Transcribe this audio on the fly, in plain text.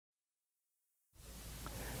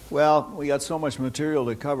Well, we got so much material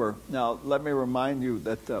to cover. Now, let me remind you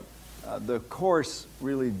that the course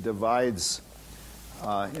really divides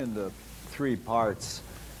into three parts.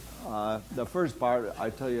 The first part, I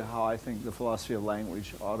tell you how I think the philosophy of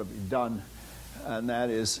language ought to be done, and that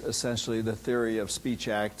is essentially the theory of speech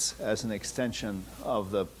acts as an extension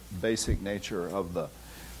of the basic nature of the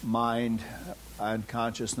mind and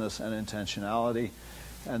consciousness and intentionality,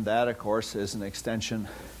 and that, of course, is an extension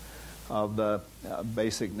of the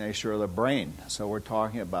basic nature of the brain. So we're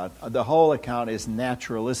talking about, the whole account is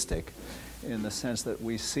naturalistic in the sense that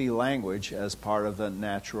we see language as part of the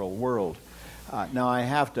natural world. Now I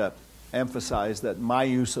have to emphasize that my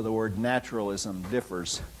use of the word naturalism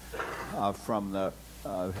differs from the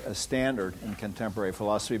standard in contemporary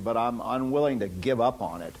philosophy, but I'm unwilling to give up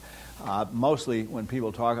on it. Mostly when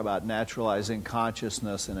people talk about naturalizing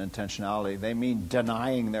consciousness and intentionality, they mean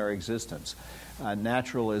denying their existence.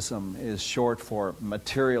 Naturalism is short for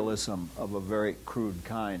materialism of a very crude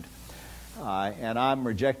kind. And I'm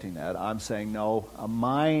rejecting that. I'm saying no,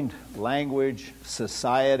 mind, language,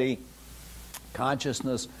 society,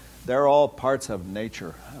 consciousness, they're all parts of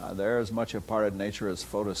nature. They're as much a part of nature as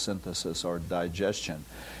photosynthesis or digestion.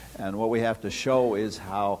 And what we have to show is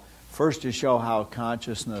how, first to show how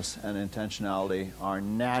consciousness and intentionality are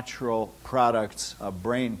natural products of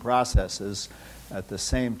brain processes at the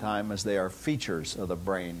same time as they are features of the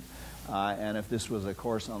brain. And if this was a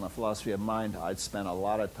course on the philosophy of mind, I'd spend a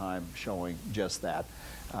lot of time showing just that.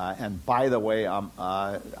 And by the way,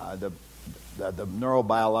 the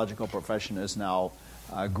neurobiological profession is now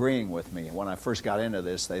agreeing with me. When I first got into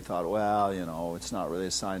this, they thought, well, you know, it's not really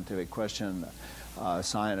a scientific question.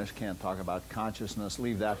 Scientists can't talk about consciousness.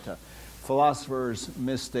 Leave that to philosophers,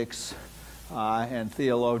 mystics, and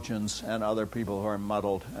theologians and other people who are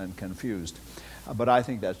muddled and confused. But I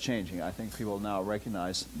think that's changing. I think people now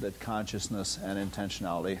recognize that consciousness and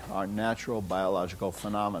intentionality are natural biological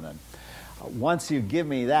phenomenon. Once you give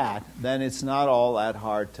me that, then it's not all that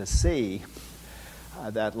hard to see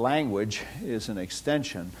that language is an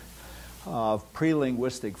extension of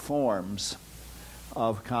pre-linguistic forms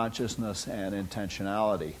of consciousness and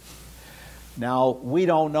intentionality. Now, we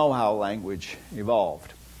don't know how language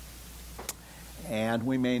evolved. And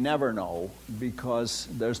we may never know because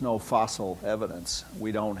there's no fossil evidence.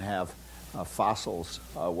 We don't have fossils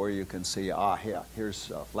where you can see,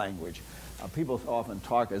 here's language. People often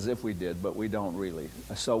talk as if we did, but we don't really.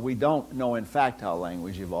 So we don't know in fact how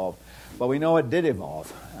language evolved, but we know it did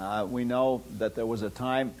evolve. We know that there was a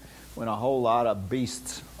time when a whole lot of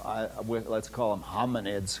beasts, let's call them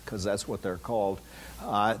hominids, because that's what they're called,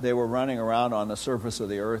 they were running around on the surface of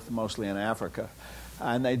the earth, mostly in Africa,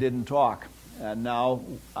 and they didn't talk. And now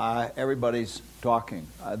everybody's talking.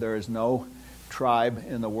 There is no tribe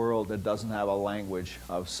in the world that doesn't have a language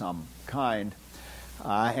of some kind.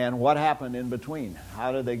 And what happened in between?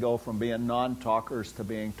 How did they go from being non-talkers to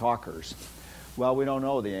being talkers? Well, we don't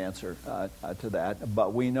know the answer to that,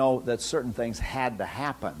 but we know that certain things had to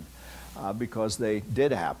happen because they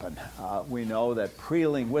did happen. We know that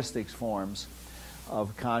pre-linguistic forms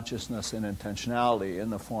of consciousness and intentionality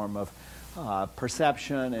in the form of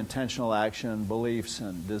perception, intentional action, beliefs,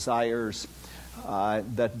 and desires,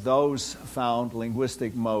 that those found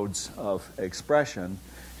linguistic modes of expression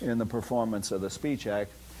in the performance of the speech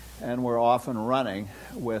act, and we're often running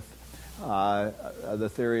with the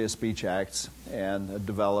theory of speech acts and the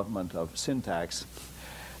development of syntax.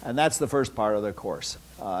 And that's the first part of the course.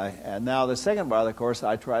 And now the second part of the course,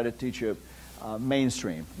 I try to teach you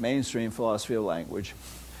mainstream philosophy of language,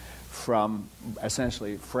 from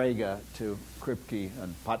essentially Frege to Kripke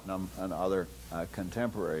and Putnam and other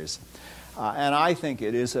contemporaries. And I think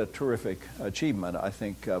it is a terrific achievement. I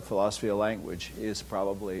think philosophy of language is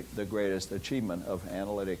probably the greatest achievement of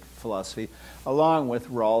analytic philosophy, along with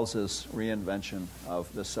Rawls's reinvention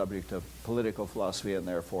of the subject of political philosophy and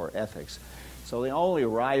therefore ethics. So the only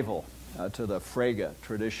rival to the Frege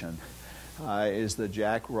tradition is the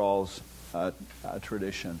Jack Rawls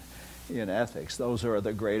tradition in ethics. Those are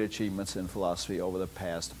the great achievements in philosophy over the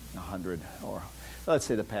past 100, or let's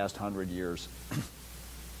say the past 100 years.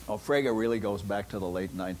 Well, Frege really goes back to the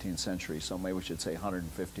late 19th century, so maybe we should say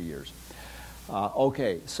 150 years.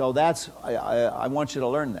 Okay, so that's, I want you to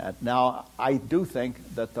learn that. Now, I do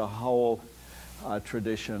think that the whole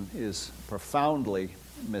tradition is profoundly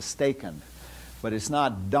mistaken, but it's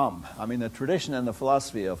not dumb. I mean, the tradition and the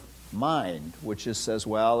philosophy of mind, which just says,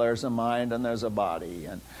 well, there's a mind and there's a body,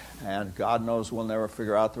 and God knows we'll never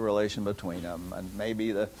figure out the relation between them, and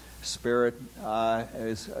maybe the spirit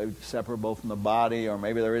is separable from the body, or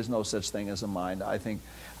maybe there is no such thing as a mind. I think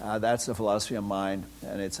that's the philosophy of mind,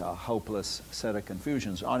 and it's a hopeless set of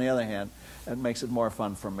confusions. On the other hand, it makes it more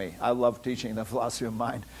fun for me. I love teaching the philosophy of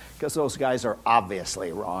mind because those guys are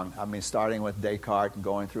obviously wrong. I mean, starting with Descartes and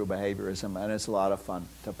going through behaviorism, and it's a lot of fun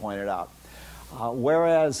to point it out.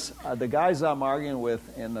 Whereas the guys I'm arguing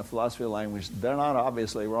with in the philosophy of language, they're not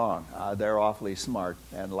obviously wrong. They're awfully smart.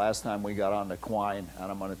 And last time we got on to Quine,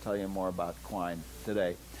 and I'm going to tell you more about Quine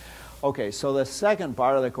today. Okay, so the second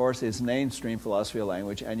part of the course is mainstream philosophy of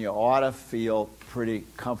language, and you ought to feel pretty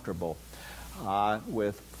comfortable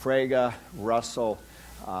with Frege, Russell,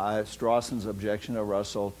 Strawson's objection to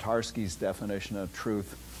Russell, Tarski's definition of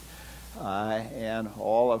truth, and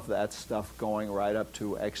all of that stuff going right up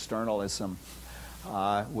to externalism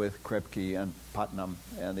with Kripke and Putnam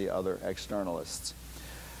and the other externalists.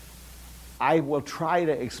 I will try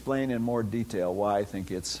to explain in more detail why I think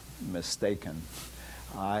it's mistaken.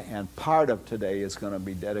 And part of today is going to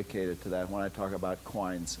be dedicated to that when I talk about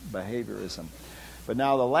Quine's behaviorism. But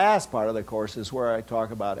now the last part of the course is where I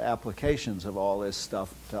talk about applications of all this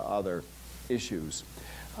stuff to other issues.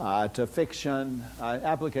 To fiction,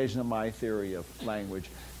 application of my theory of language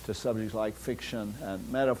to subjects like fiction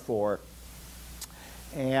and metaphor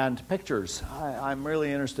and pictures. I'm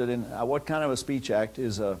really interested in what kind of a speech act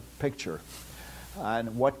is a picture,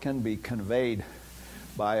 and what can be conveyed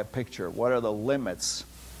by a picture. What are the limits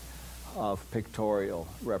of pictorial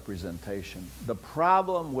representation? The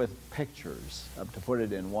problem with pictures, to put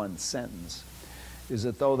it in one sentence, is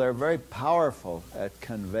that though they're very powerful at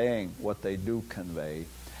conveying what they do convey,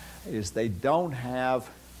 is they don't have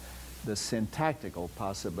the syntactical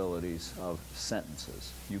possibilities of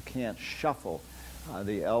sentences. You can't shuffle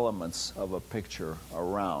the elements of a picture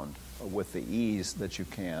around with the ease that you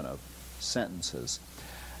can of sentences.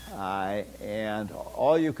 And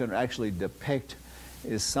all you can actually depict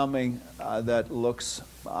is something that looks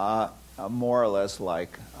more or less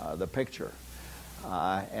like the picture.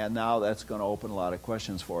 And now that's going to open a lot of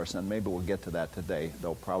questions for us, and maybe we'll get to that today,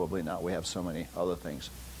 though probably not. We have so many other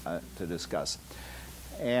things to discuss.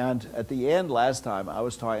 And at the end last time, I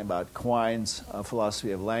was talking about Quine's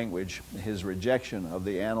philosophy of language, his rejection of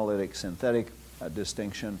the analytic-synthetic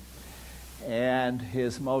distinction, and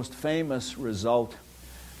his most famous result,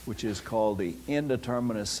 which is called the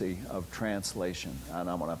indeterminacy of translation. And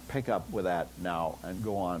I'm going to pick up with that now and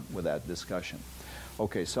go on with that discussion.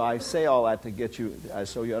 Okay, so I say all that to get you,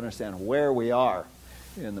 so you understand where we are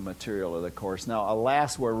in the material of the course. Now,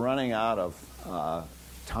 alas, we're running out of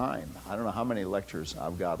time. I don't know how many lectures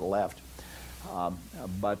I've got left,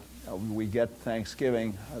 but we get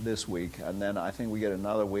Thanksgiving this week, and then I think we get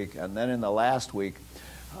another week, and then in the last week,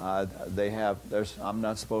 I'm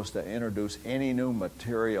not supposed to introduce any new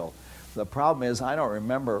material. The problem is I don't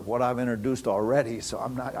remember what I've introduced already, so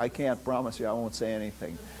I can't promise you I won't say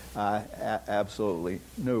anything absolutely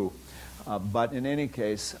new. But in any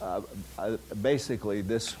case, basically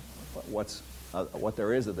what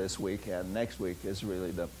there is of this week and next week is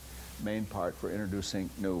really the main part for introducing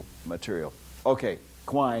new material. Okay,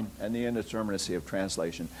 Quine and the indeterminacy of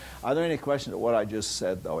translation. Are there any questions of what I just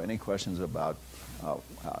said, though? Any questions about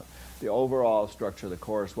the overall structure of the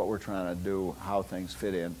course, what we're trying to do, how things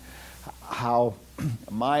fit in, how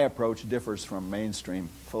my approach differs from mainstream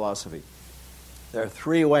philosophy? There are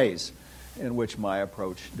three ways in which my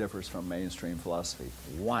approach differs from mainstream philosophy.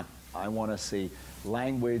 One, I want to see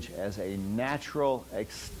language as a natural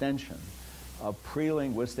extension of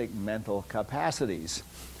pre-linguistic mental capacities.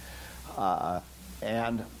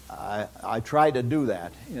 And I tried to do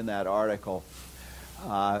that in that article,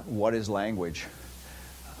 What is Language?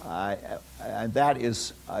 And that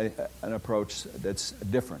is an approach that's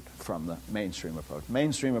different from the mainstream approach.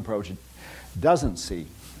 Mainstream approach doesn't see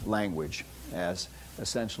language as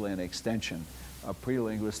essentially an extension of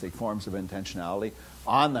pre-linguistic forms of intentionality.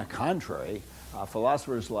 On the contrary,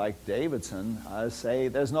 philosophers like Davidson say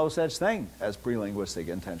there's no such thing as pre-linguistic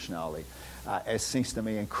intentionality. It seems to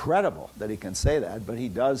me incredible that he can say that, but he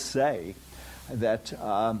does say that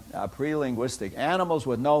pre-linguistic animals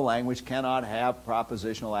with no language cannot have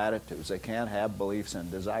propositional attitudes. They can't have beliefs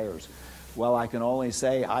and desires. Well, I can only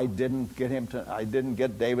say I didn't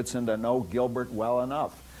get Davidson to know Gilbert well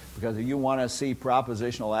enough. Because if you want to see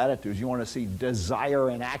propositional attitudes, you want to see desire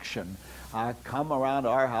in action, come around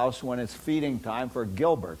our house when it's feeding time for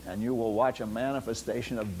Gilbert, and you will watch a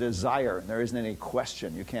manifestation of desire. And there isn't any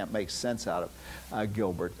question. You can't make sense out of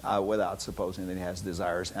Gilbert without supposing that he has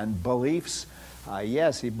desires. And beliefs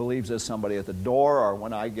Yes, he believes there's somebody at the door, or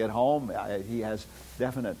when I get home. He has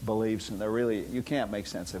definite beliefs, and you can't make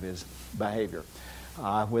sense of his behavior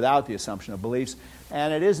without the assumption of beliefs.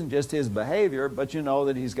 And it isn't just his behavior, but you know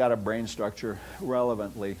that he's got a brain structure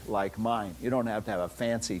relevantly like mine. You don't have to have a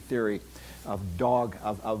fancy theory of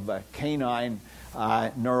canine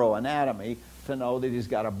neuroanatomy to know that he's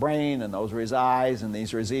got a brain, and those are his eyes, and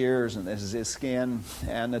these are his ears, and this is his skin,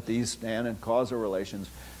 and that these stand in causal relations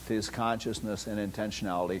to his consciousness and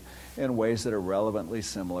intentionality in ways that are relevantly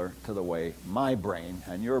similar to the way my brain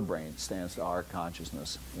and your brain stands to our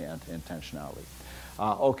consciousness and intentionality.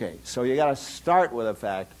 Okay, so you got to start with the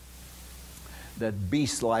fact that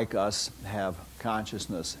beasts like us have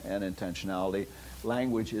consciousness and intentionality.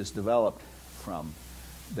 Language is developed from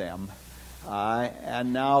them.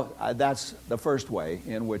 And now that's the first way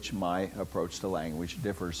in which my approach to language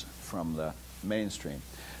differs from the mainstream.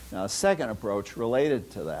 Now, the second approach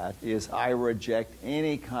related to that is I reject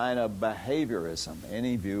any kind of behaviorism,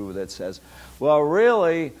 any view that says, well,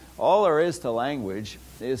 really, all there is to language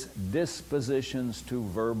is dispositions to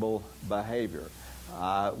verbal behavior.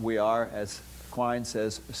 We are, as Quine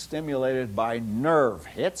says, stimulated by nerve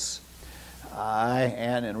hits.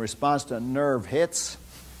 And in response to nerve hits,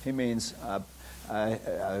 he means,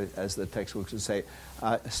 as the textbooks would say,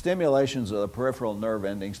 stimulations of the peripheral nerve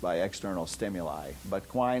endings by external stimuli. But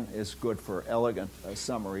Quine is good for elegant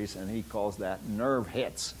summaries, and he calls that nerve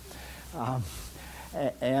hits.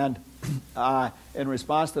 And in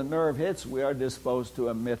response to nerve hits, we are disposed to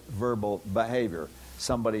emit verbal behavior.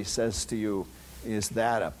 Somebody says to you, "Is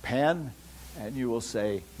that a pen?" And you will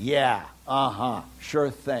say, "Yeah, sure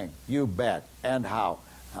thing, you bet, and how."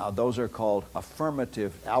 Now, those are called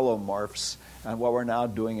affirmative allomorphs, and what we're now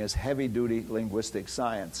doing is heavy-duty linguistic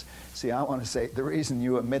science. See, I want to say the reason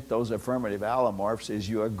you emit those affirmative allomorphs is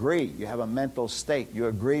you agree. You have a mental state. You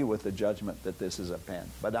agree with the judgment that this is a pen.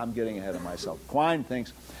 But I'm getting ahead of myself. Quine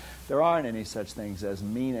thinks there aren't any such things as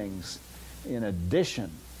meanings in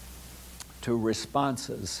addition to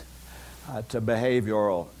responses to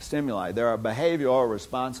behavioral stimuli. There are behavioral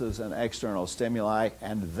responses and external stimuli,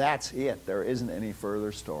 and that's it. There isn't any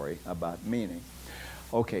further story about meaning.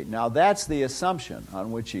 Okay, now that's the assumption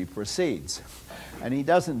on which he proceeds. And he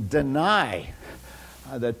doesn't deny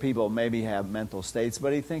that people maybe have mental states,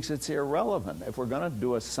 but he thinks it's irrelevant. If we're going to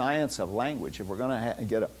do a science of language, if we're going to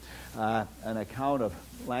get an account of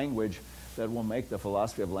language that will make the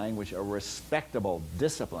philosophy of language a respectable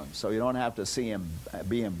discipline, so you don't have to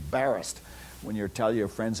be embarrassed when you tell your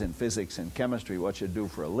friends in physics and chemistry what you do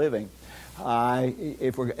for a living.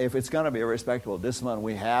 If it's going to be a respectable discipline,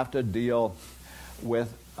 we have to deal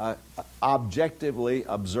with objectively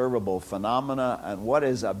observable phenomena, and what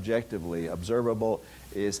is objectively observable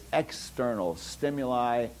is external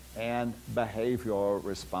stimuli and behavioral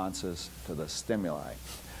responses to the stimuli.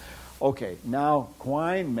 Okay, now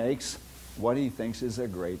Quine makes what he thinks is a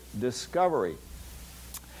great discovery.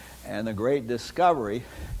 And the great discovery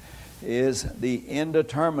is the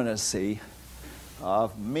indeterminacy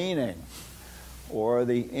of meaning, or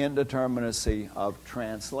the indeterminacy of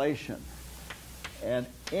translation. And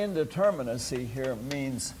indeterminacy here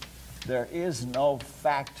means there is no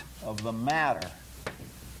fact of the matter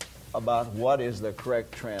about what is the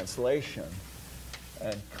correct translation,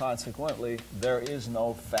 and consequently there is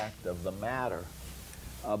no fact of the matter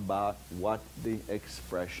about what the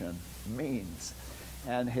expression means.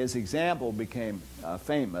 And his example became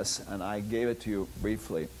famous, and I gave it to you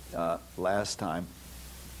briefly last time.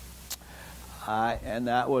 And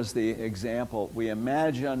that was the example. We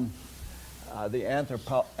imagine the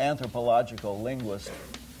anthropological linguist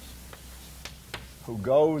who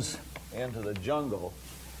goes into the jungle,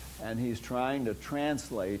 and he's trying to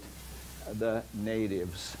translate the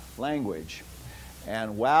native's language.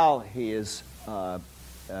 And while he is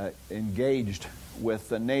engaged with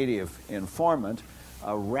the native informant,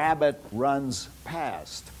 a rabbit runs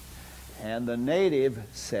past, and the native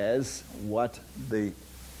says what the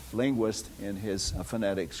linguist in his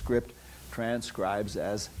phonetic script transcribes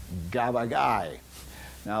as gavagai.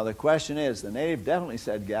 Now the question is, the native definitely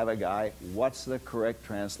said gavagai. What's the correct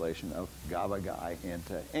translation of gavagai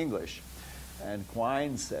into English? And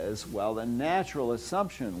Quine says, well, the natural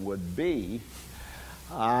assumption would be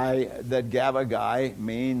that gavagai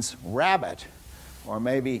means rabbit, or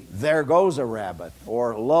maybe there goes a rabbit,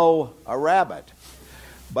 or lo, a rabbit.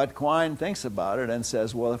 But Quine thinks about it and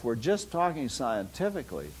says, well, if we're just talking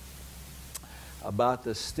scientifically about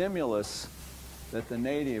the stimulus that the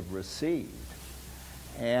native received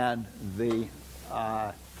and the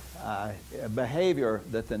behavior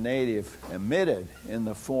that the native emitted in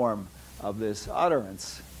the form of this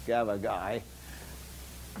utterance, gavagai,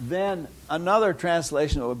 Then another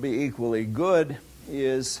translation that would be equally good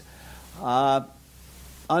is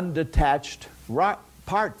undetached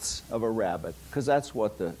parts of a rabbit, because that's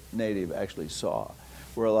what the native actually saw,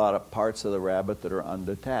 were a lot of parts of the rabbit that are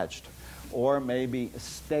undetached. Or maybe a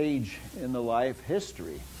stage in the life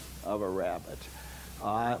history of a rabbit,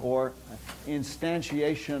 or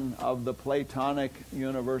instantiation of the Platonic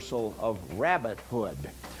universal of rabbithood,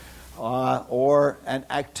 or an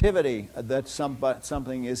activity that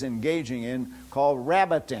something is engaging in called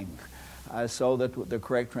rabbiting, so that the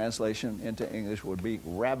correct translation into English would be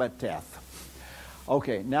rabbiteth.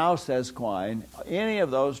 Okay, now says Quine, any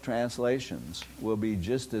of those translations will be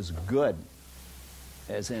just as good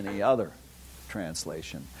as any other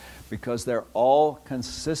translation, because they're all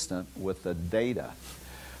consistent with the data.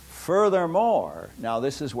 Furthermore, now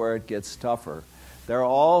this is where it gets tougher, they're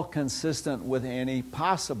all consistent with any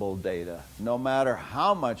possible data. No matter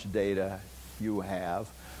how much data you have,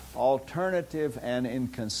 alternative and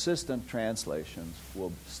inconsistent translations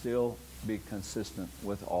will still be consistent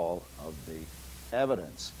with all of the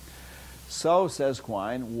evidence. So, says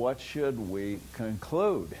Quine, what should we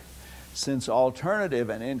conclude? Since alternative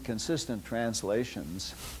and inconsistent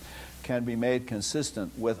translations can be made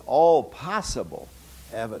consistent with all possible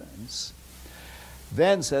evidence,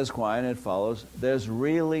 then, says Quine, it follows, there's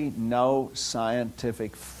really no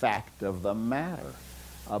scientific fact of the matter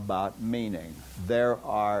about meaning. There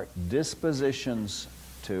are dispositions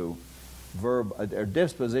to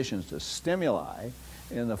stimuli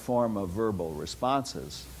in the form of verbal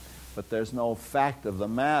responses, but there's no fact of the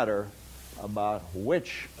matter about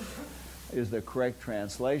which is the correct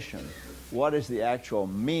translation. What is the actual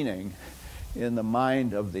meaning in the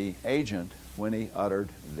mind of the agent when he uttered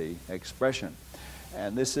the expression?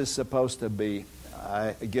 And this is supposed to be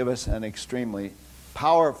give us an extremely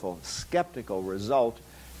powerful skeptical result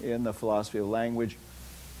in the philosophy of language.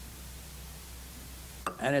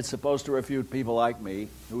 And it's supposed to refute people like me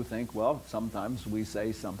who think, well, sometimes we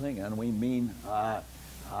say something and we mean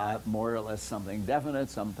more or less something definite.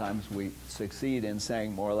 Sometimes we succeed in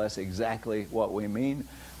saying more or less exactly what we mean.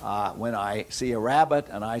 When I see a rabbit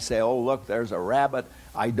and I say, oh, look, there's a rabbit,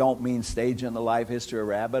 I don't mean stage in the life history of a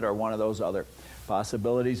rabbit or one of those other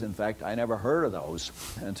possibilities. In fact, I never heard of those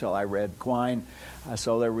until I read Quine,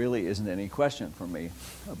 so there really isn't any question for me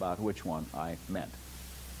about which one I meant.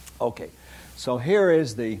 Okay, so here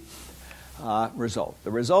is the result.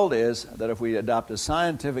 The result is that if we adopt a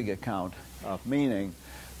scientific account of meaning,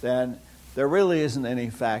 then there really isn't any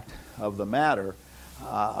fact of the matter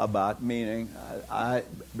about meaning,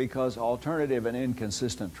 because alternative and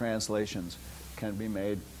inconsistent translations can be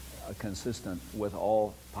made consistent with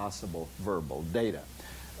all possible verbal data.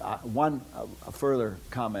 One further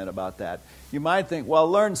comment about that. You might think, well,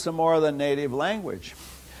 learn some more of the native language,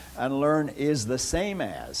 and learn is the same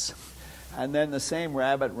as. And then the same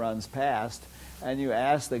rabbit runs past, and you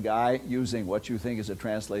ask the guy, using what you think is a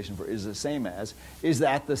translation for is the same as, is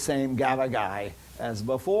that the same gavagai as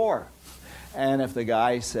before? And if the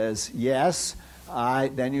guy says yes,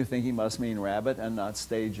 then you think he must mean rabbit and not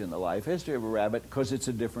stage in the life history of a rabbit, because it's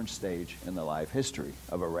a different stage in the life history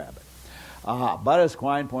of a rabbit. But as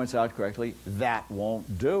Quine points out correctly, that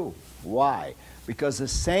won't do. Why? Because the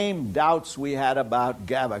same doubts we had about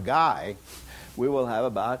gavagai, we will have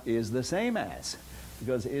about is the same as.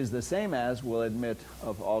 Because is the same as will admit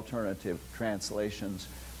of alternative translations,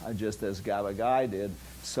 just as gavagai did.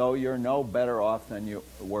 So you're no better off than you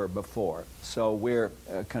were before. So we're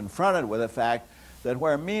confronted with the fact that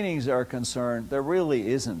where meanings are concerned, there really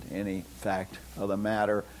isn't any fact of the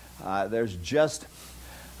matter. There's just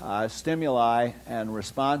stimuli and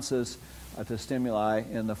responses to stimuli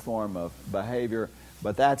in the form of behavior,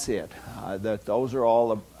 but that's it. Those are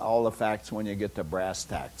all the facts when you get to brass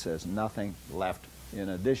tacks. There's nothing left in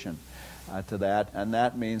addition to that, and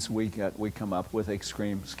that means we come up with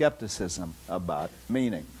extreme skepticism about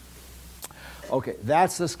meaning. Okay,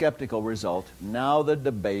 that's the skeptical result. Now the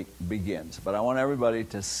debate begins. But I want everybody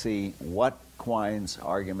to see what Quine's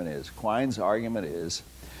argument is. Quine's argument is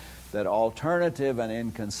that alternative and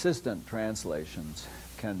inconsistent translations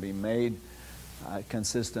can be made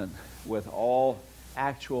consistent with all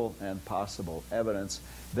actual and possible evidence.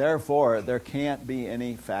 Therefore, there can't be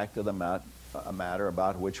any fact of the matter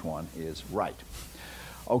about which one is right.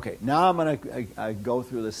 Okay, now I'm going to go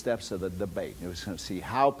through the steps of the debate. We're going to see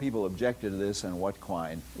how people objected to this and what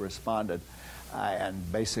Quine responded. And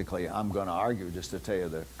basically, I'm going to argue, just to tell you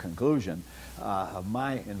the conclusion of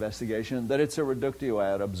my investigation, that it's a reductio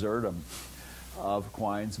ad absurdum of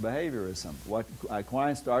Quine's behaviorism.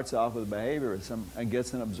 Quine starts off with behaviorism and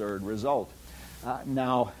gets an absurd result.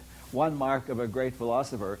 Now, one mark of a great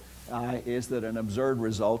philosopher is that an absurd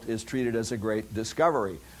result is treated as a great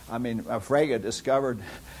discovery. I mean, Frege discovered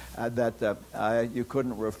that you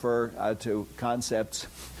couldn't refer to concepts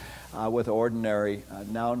with ordinary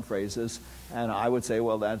noun phrases, and I would say,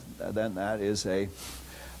 well, then that is an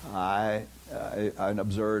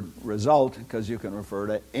absurd result, because you can refer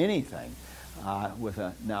to anything with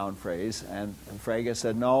a noun phrase. And Frege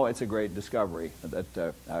said, no, it's a great discovery,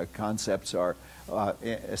 that concepts are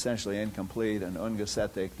essentially incomplete and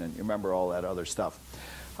ungesättigt, and you remember all that other stuff.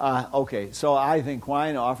 Okay, so I think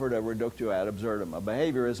Quine offered a reductio ad absurdum, a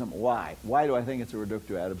behaviorism. Why? Why do I think it's a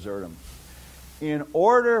reductio ad absurdum? In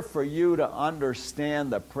order for you to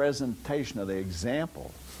understand the presentation of the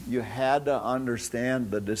example, you had to understand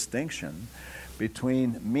the distinction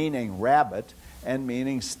between meaning rabbit and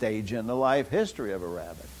meaning stage in the life history of a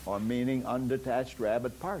rabbit, or meaning undetached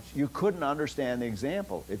rabbit parts. You couldn't understand the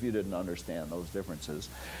example if you didn't understand those differences.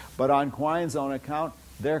 But on Quine's own account,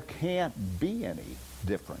 there can't be any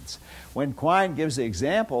difference. When Quine gives the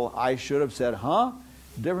example, I should have said,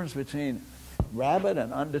 difference between rabbit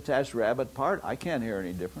and undetached rabbit part, I can't hear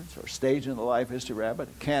any difference. Or stage in the life history rabbit,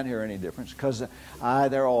 can't hear any difference, because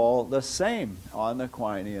they're all the same on the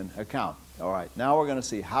Quinean account. All right, now we're going to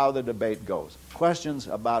see how the debate goes. Questions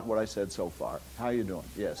about what I said so far? How are you doing?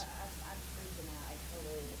 Yes? I'm freaking out. I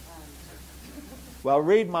totally... Well,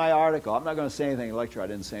 read my article. I'm not going to say anything in lecture I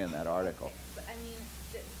didn't say in that article. Okay. But, I mean,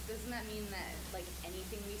 doesn't that mean that, like,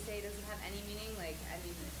 anything we say doesn't have any meaning? Like, I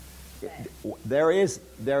mean... There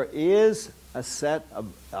is a set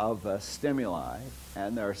of stimuli,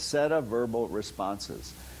 and there are a set of verbal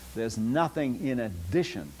responses. There's nothing in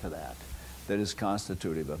addition to that that is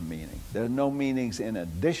constitutive of meaning. There are no meanings in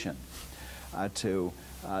addition to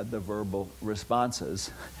the verbal responses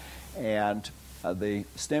and the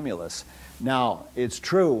stimulus. Now, it's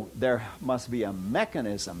true, there must be a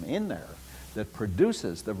mechanism in there that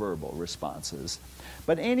produces the verbal responses,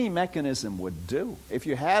 but any mechanism would do. If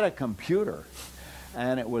you had a computer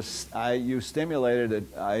and it was you stimulated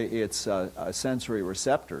its sensory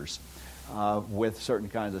receptors with certain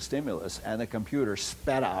kinds of stimulus, and the computer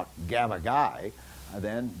spat out gavagai,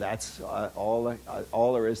 then that's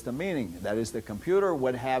all there is to meaning. That is, the computer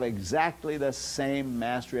would have exactly the same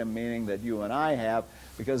mastery of meaning that you and I have,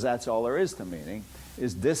 because that's all there is to meaning,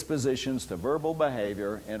 is dispositions to verbal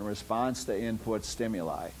behavior in response to input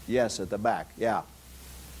stimuli. Yes, at the back. Yeah.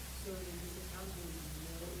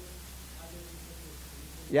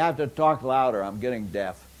 You have to talk louder. I'm getting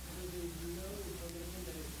deaf.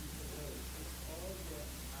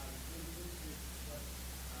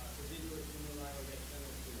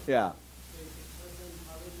 Yeah.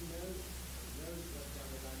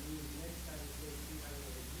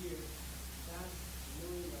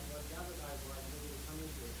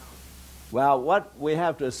 Well, what we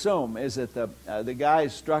have to assume is that the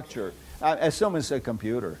guy's structure, assume it's a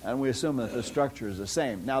computer, and we assume that the structure is the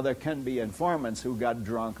same. Now, there can be informants who got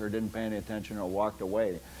drunk or didn't pay any attention or walked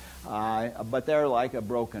away, but they're like a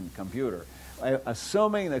broken computer.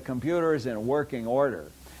 Assuming the computer is in working order,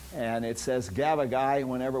 and it says gavagai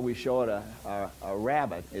whenever we show it a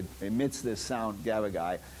rabbit, it emits this sound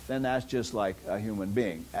gavagai, then that's just like a human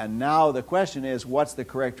being. And now the question is, what's the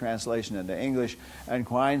correct translation into English? And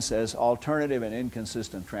Quine says alternative and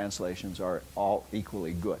inconsistent translations are all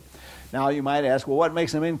equally good. Now you might ask, well, what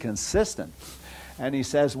makes them inconsistent? And he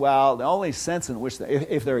says, well, the only sense in which,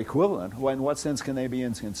 if they're equivalent, in what sense can they be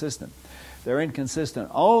inconsistent? They're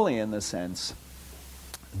inconsistent only in the sense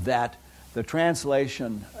that the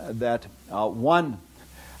translation that one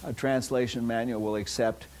translation manual will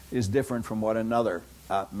accept is different from what another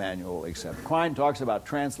manual will accept. Quine talks about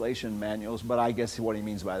translation manuals, but I guess what he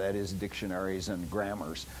means by that is dictionaries and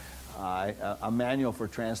grammars. A manual for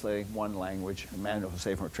translating one language, a manual,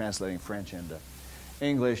 say, for translating French into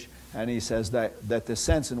English, and he says that the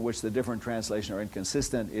sense in which the different translations are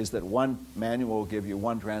inconsistent is that one manual will give you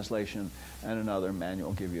one translation and another manual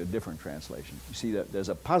will give you a different translation. You see that there's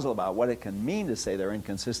a puzzle about what it can mean to say they're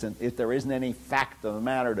inconsistent if there isn't any fact of the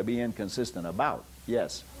matter to be inconsistent about.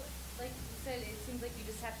 Yes? Like you said, it seems like you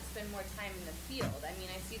just have to spend more time in the field. I mean,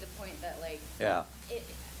 I see the point that, like, yeah.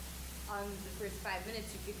 On the first 5 minutes,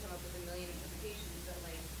 you could come up with a million interpretations, but,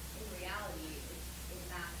 like, in reality, it's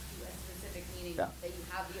not to a specific meaning that you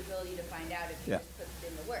have the ability to find out if you just put it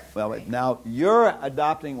in the work. Well, right? Now, you're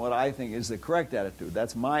adopting what I think is the correct attitude.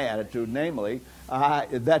 That's my attitude, namely,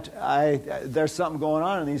 there's something going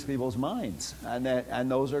on in these people's minds,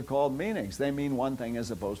 and those are called meanings. They mean one thing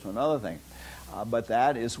as opposed to another thing. But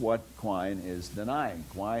that is what Quine is denying.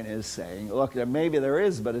 Quine is saying, look, maybe there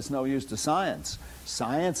is, but it's no use to science.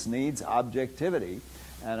 Science needs objectivity,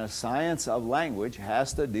 and a science of language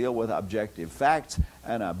has to deal with objective facts,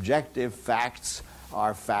 and objective facts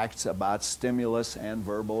are facts about stimulus and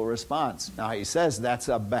verbal response. Now he says that's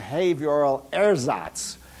a behavioral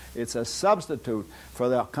ersatz. It's a substitute for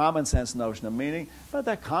the common sense notion of meaning, but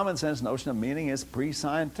that common sense notion of meaning is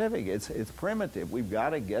pre-scientific. It's primitive. We've got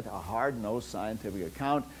to get a hard-nosed scientific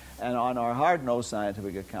account, and on our hard-nosed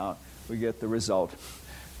scientific account, we get the result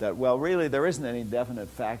that, well, really there isn't any definite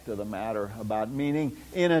fact of the matter about meaning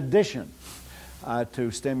in addition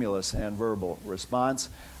to stimulus and verbal response,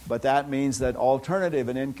 but that means that alternative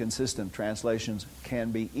and inconsistent translations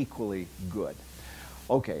can be equally good.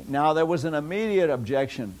 Okay, now there was an immediate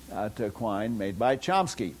objection to Quine made by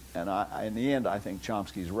Chomsky, and in the end I think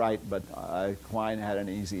Chomsky's right, but Quine had an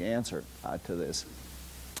easy answer to this.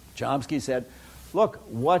 Chomsky said, look,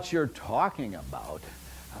 what you're talking about,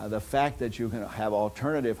 the fact that you can have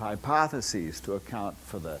alternative hypotheses to account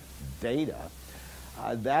for the data,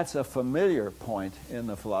 that's a familiar point in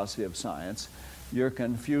the philosophy of science. You're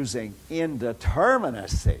confusing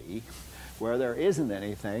indeterminacy, where there isn't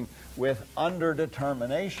anything, with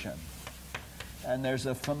underdetermination. And there's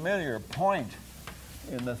a familiar point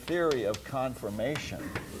in the theory of confirmation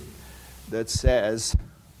that says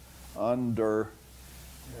I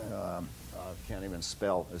can't even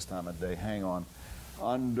spell this time of day, hang on,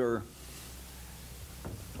 underdetermination.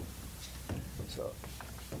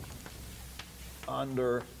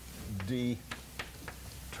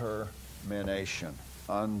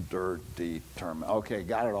 Okay,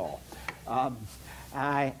 got it all.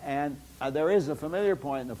 There is a familiar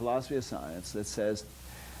point in the philosophy of science that says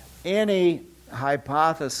any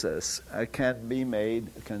hypothesis can be made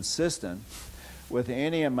consistent with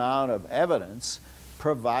any amount of evidence,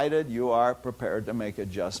 provided you are prepared to make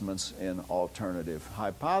adjustments in alternative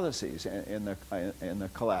hypotheses, in the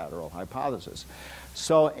collateral hypothesis.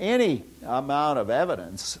 So any amount of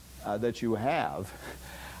evidence that you have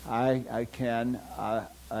can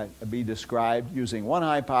be described using one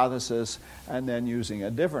hypothesis and then using a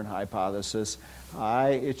different hypothesis.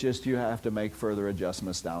 It's just you have to make further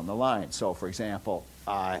adjustments down the line. So, for example,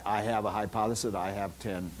 I have a hypothesis that I have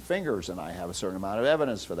 10 fingers, and I have a certain amount of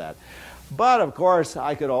evidence for that. But, of course,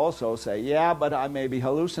 I could also say, yeah, but I may be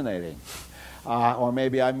hallucinating, or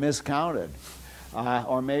maybe I miscounted,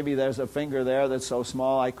 or maybe there's a finger there that's so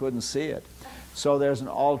small I couldn't see it. So there's an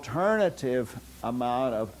alternative there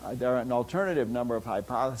are an alternative number of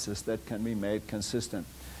hypotheses that can be made consistent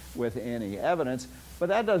with any evidence, but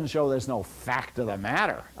that doesn't show there's no fact of the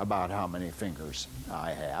matter about how many fingers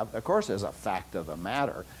I have. Of course there's a fact of the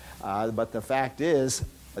matter, but the fact is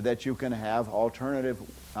that you can have alternative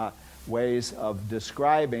ways of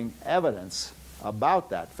describing evidence about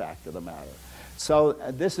that fact of the matter. So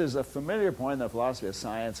this is a familiar point in the philosophy of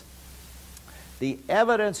science. The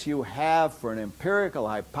evidence you have for an empirical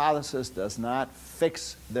hypothesis does not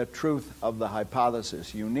fix the truth of the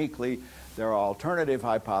hypothesis. Uniquely, there are alternative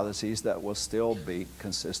hypotheses that will still be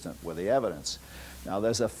consistent with the evidence. Now,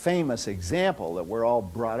 there's a famous example that we're all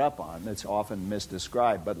brought up on that's often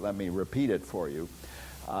misdescribed, but let me repeat it for you.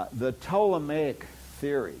 The Ptolemaic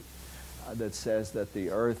theory that says that the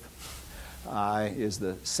Earth is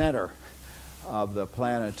the center of the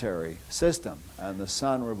planetary system and the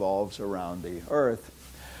sun revolves around the Earth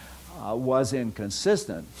was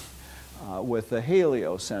inconsistent with the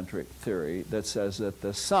heliocentric theory that says that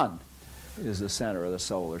the sun is the center of the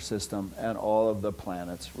solar system and all of the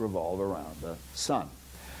planets revolve around the sun.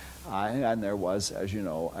 And there was, as you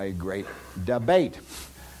know, a great debate.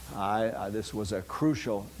 This was a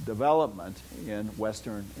crucial development in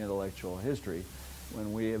Western intellectual history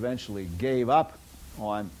when we eventually gave up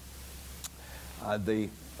on the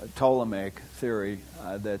Ptolemaic theory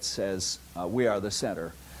that says we are the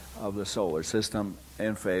center of the solar system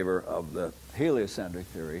in favor of the heliocentric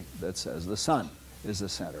theory that says the sun is the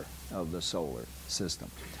center of the solar system.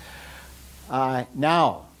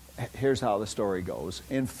 Now, here's how the story goes.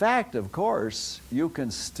 In fact, of course, you can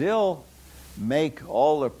still make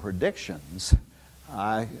all the predictions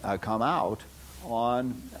come out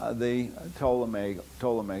on the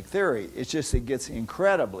Ptolemaic theory. It's just it gets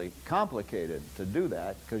incredibly complicated to do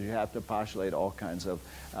that because you have to postulate all kinds of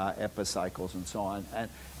epicycles and so on. And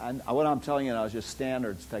what I'm telling you now is just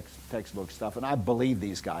standard textbook stuff, and I believe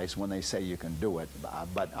these guys when they say you can do it,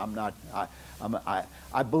 but I'm not.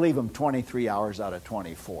 I believe them 23 hours out of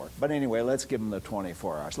 24. But anyway, let's give them the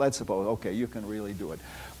 24 hours. Let's suppose, okay, you can really do it.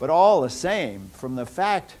 But all the same, from the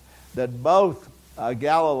fact that both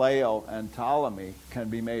Galileo and Ptolemy can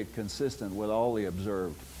be made consistent with all the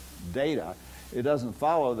observed data, it doesn't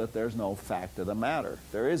follow that there's no fact of the matter.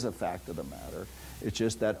 There is a fact of the matter. It's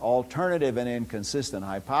just that alternative and inconsistent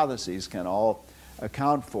hypotheses can all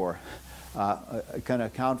account for can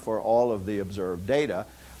account for all of the observed data,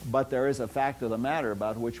 but there is a fact of the matter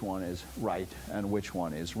about which one is right and which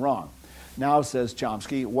one is wrong. Now, says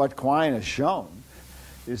Chomsky, what Quine has shown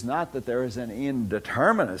is not that there is an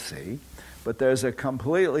indeterminacy, but there's a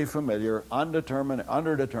completely familiar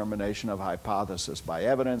underdetermination of hypothesis by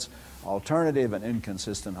evidence. Alternative and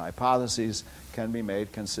inconsistent hypotheses can be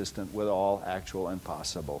made consistent with all actual and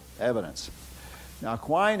possible evidence. Now,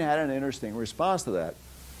 Quine had an interesting response to that.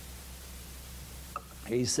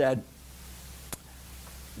 He said,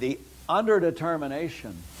 the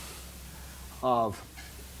underdetermination of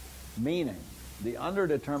meaning, the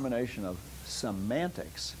underdetermination of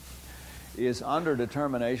semantics, is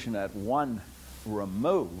underdetermination at one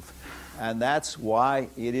remove, and that's why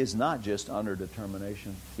it is not just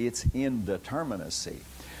underdetermination, it's indeterminacy.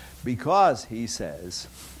 Because, he says,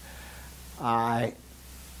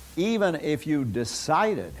 even if you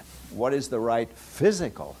decided what is the right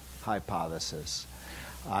physical hypothesis,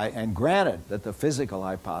 and granted that the physical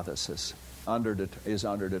hypothesis is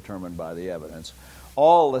underdetermined by the evidence,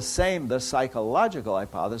 all the same, the psychological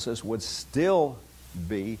hypothesis would still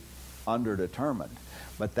be underdetermined.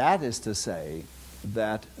 But that is to say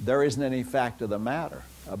that there isn't any fact of the matter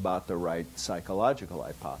about the right psychological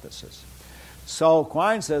hypothesis. So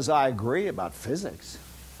Quine says, I agree about physics.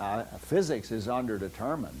 Physics is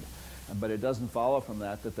underdetermined, but it doesn't follow from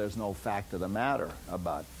that that there's no fact of the matter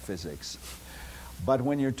about physics. But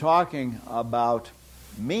when you're talking about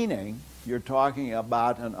meaning, you're talking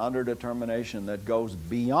about an underdetermination that goes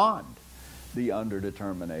beyond the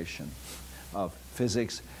underdetermination of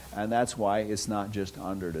physics, and that's why it's not just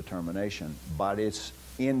underdetermination, but it's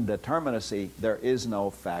indeterminacy. There is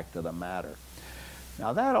no fact of the matter.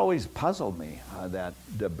 Now, that always puzzled me, that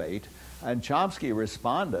debate, and Chomsky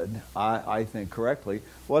responded, I think correctly,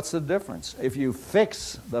 what's the difference? If you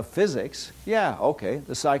fix the physics, yeah, okay,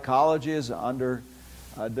 the psychology is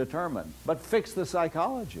underdetermined, but fix the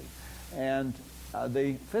psychology, and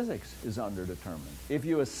the physics is underdetermined. If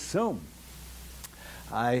you assume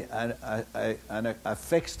a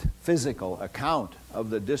fixed physical account of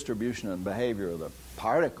the distribution and behavior of the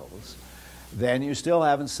particles, then you still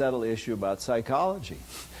haven't settled the issue about psychology.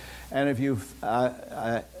 And if you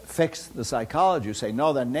fix the psychology, you say,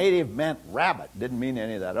 no, the native meant rabbit, didn't mean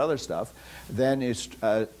any of that other stuff, then it's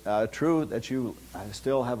true that you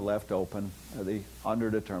still have left open the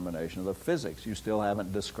underdetermination of the physics. You still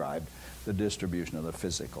haven't described the distribution of the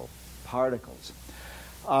physical particles.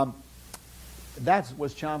 That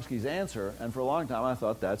was Chomsky's answer, and for a long time I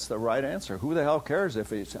thought that's the right answer. Who the hell cares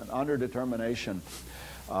if it's an underdetermination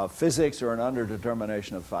of physics or an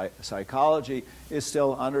underdetermination of psychology? Is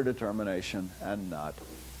still underdetermination and not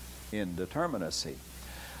indeterminacy.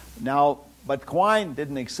 Now, but Quine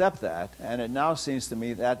didn't accept that, and it now seems to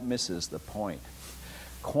me that misses the point.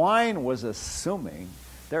 Quine was assuming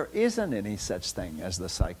there isn't any such thing as the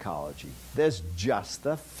psychology. There's just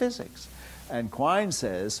the physics. And Quine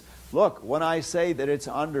says, look, when I say that it's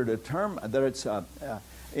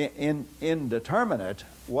indeterminate,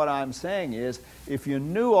 what I'm saying is, if you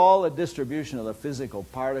knew all the distribution of the physical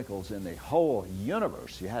particles in the whole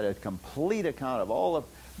universe, you had a complete account of all the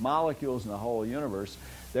molecules in the whole universe,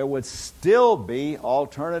 there would still be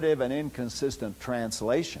alternative and inconsistent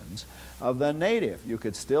translations of the native. You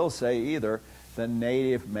could still say either the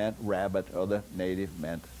native meant rabbit or the native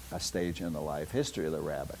meant a stage in the life history of the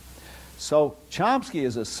rabbit. So Chomsky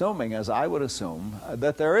is assuming, as I would assume,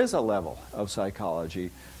 that there is a level of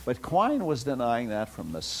psychology, but Quine was denying that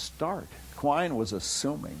from the start. Quine was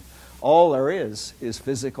assuming all there is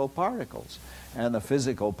physical particles, and the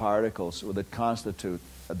physical particles that constitute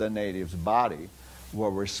the native's body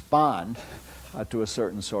will respond to a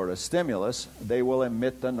certain sort of stimulus. They will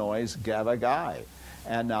emit the noise gavagai,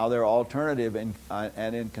 and now there are alternative and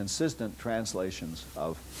inconsistent translations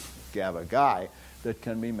of gavagai that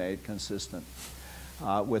can be made consistent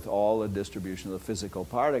with all the distribution of the physical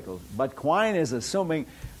particles. But Quine is assuming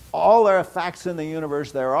all the facts in the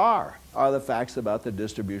universe there are the facts about the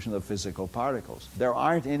distribution of the physical particles. There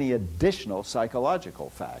aren't any additional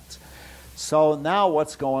psychological facts. So now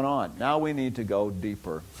what's going on? Now we need to go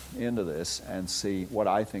deeper into this and see what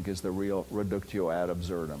I think is the real reductio ad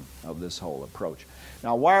absurdum of this whole approach.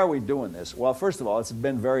 Now, why are we doing this? Well, first of all, it's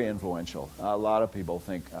been very influential. A lot of people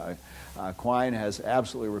think Quine has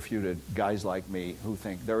absolutely refuted guys like me who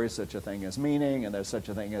think there is such a thing as meaning, and there's such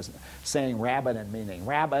a thing as saying rabbit and meaning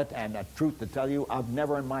rabbit, and the truth to tell you, I've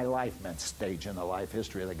never in my life meant stage in the life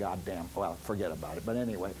history of the goddamn, well, forget about it. But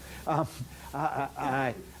anyway,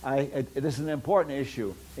 this is an important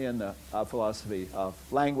issue in the philosophy of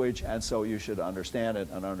language, and so you should understand it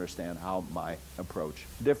and understand how my approach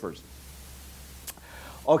differs.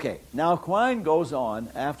 Okay, now Quine goes on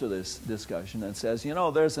after this discussion and says, you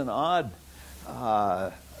know, there's an odd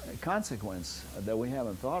consequence that we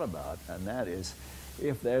haven't thought about, and that is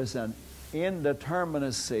if there's an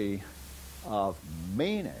indeterminacy of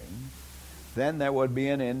meaning, then there would be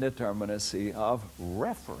an indeterminacy of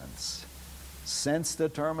reference. Sense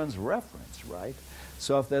determines reference, right?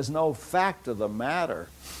 So if there's no fact of the matter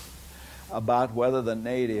about whether the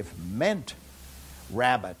native meant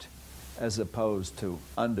rabbit as opposed to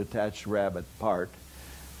undetached rabbit part,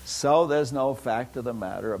 so there's no fact of the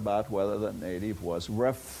matter about whether the native was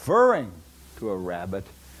referring to a rabbit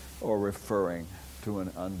or referring to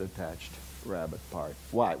an undetached rabbit part.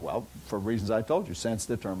 Why? Well, for reasons I told you. Sense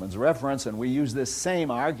determines reference, and we use this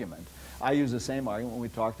same argument. I use the same argument when we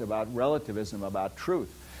talked about relativism about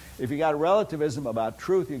truth. If you got relativism about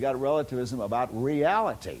truth, you got relativism about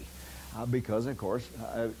reality. Because, of course,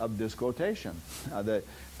 of disquotation. The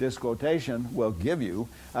disquotation will give you,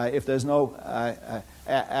 if there's no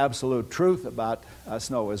absolute truth about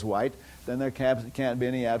snow is white, then there can't be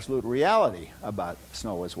any absolute reality about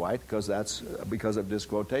snow is white, because that's because of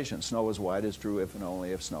disquotation. Snow is white is true if and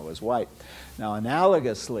only if snow is white. Now,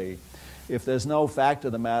 analogously, if there's no fact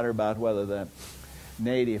of the matter about whether the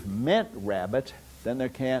native meant rabbit, then there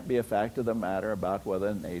can't be a fact of the matter about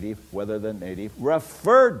whether the native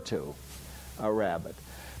referred to a rabbit.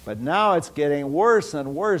 But now it's getting worse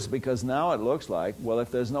and worse, because now it looks like, well,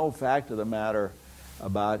 if there's no fact of the matter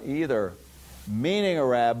about either meaning a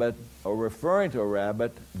rabbit or referring to a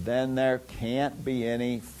rabbit, then there can't be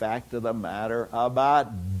any fact of the matter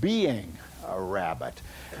about being a rabbit.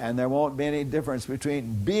 And there won't be any difference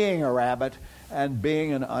between being a rabbit and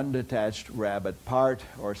being an undetached rabbit part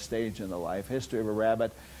or stage in the life history of a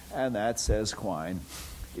rabbit. And that, says Quine,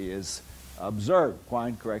 is absurd.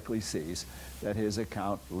 Quine correctly sees that his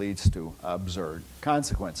account leads to absurd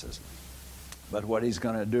consequences. But what he's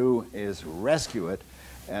going to do is rescue it,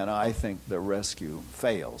 and I think the rescue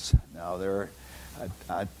fails. Now, there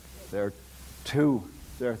are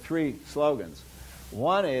three slogans.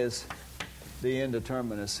 One is the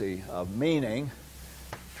indeterminacy of meaning.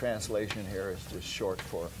 Translation here is just short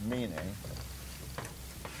for meaning.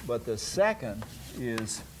 But the second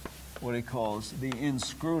is what he calls the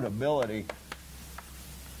inscrutability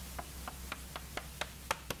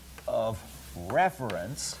of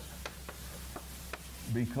reference,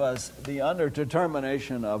 because the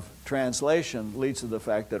underdetermination of translation leads to the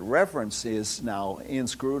fact that reference is now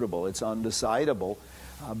inscrutable. It's undecidable,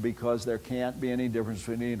 because there can't be any difference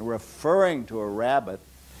between referring to a rabbit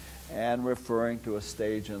and referring to a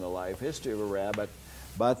stage in the life history of a rabbit.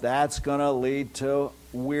 But that's going to lead to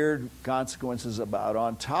weird consequences about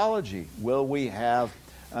ontology. Will we have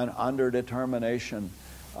an underdetermination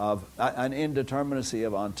of an indeterminacy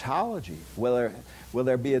of ontology? Will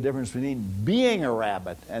there be a difference between being a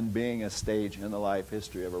rabbit and being a stage in the life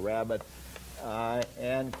history of a rabbit?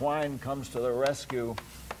 And Quine comes to the rescue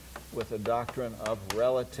with the doctrine of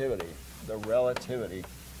relativity, the relativity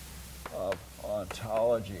of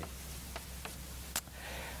ontology.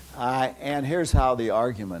 And here's how the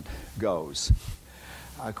argument goes.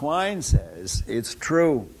 Quine says it's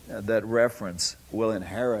true that reference will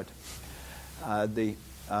inherit the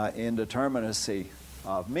indeterminacy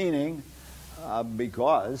of meaning,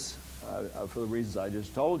 because, for the reasons I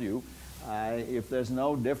just told you, if there's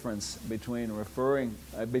no difference between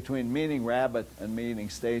between meaning rabbit and meaning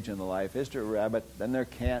stage in the life history of a rabbit, then there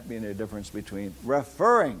can't be any difference between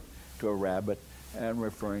referring to a rabbit and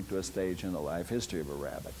referring to a stage in the life history of a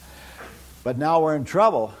rabbit. But now we're in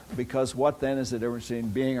trouble, because what then is the difference between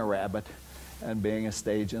being a rabbit and being a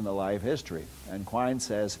stage in the life history? And Quine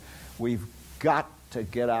says we've got to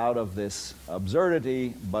get out of this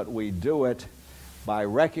absurdity, but we do it by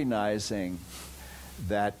recognizing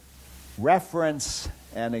that reference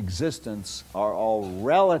and existence are all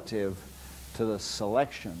relative to the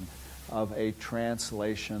selection of a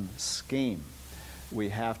translation scheme. We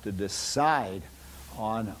have to decide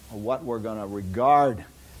on what we're going to regard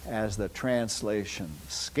as the translation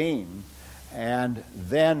scheme, and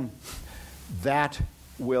then that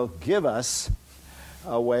will give us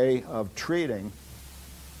a way of treating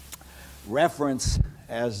reference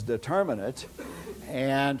as determinate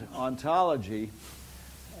and ontology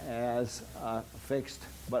as fixed,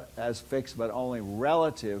 but only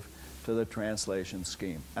relative to the translation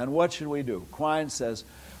scheme. And what should we do? Quine says,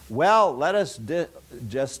 well, let us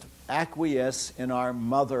just acquiesce in our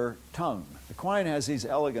mother tongue. Quine has these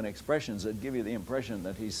elegant expressions that give you the impression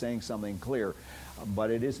that he's saying something clear,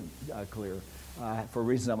 but it isn't clear, for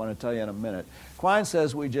reasons I'm going to tell you in a minute. Quine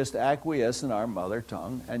says we just acquiesce in our mother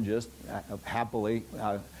tongue and just happily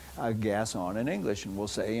guess on in English. And we'll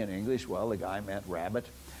say in English, well, the guy meant rabbit.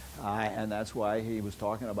 And that's why he was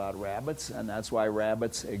talking about rabbits, and that's why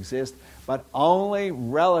rabbits exist, but only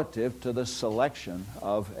relative to the selection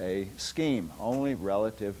of a scheme, only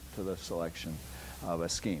relative to the selection of a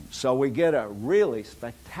scheme. So we get a really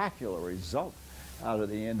spectacular result out of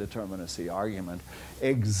the indeterminacy argument.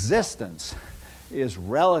 Existence is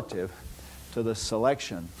relative to the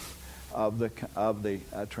selection of the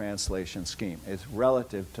translation scheme. It's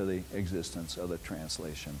relative to the existence of the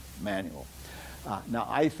translation manual. Now,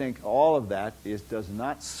 I think all of that does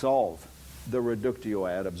not solve the reductio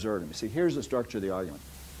ad absurdum. See, here's the structure of the argument.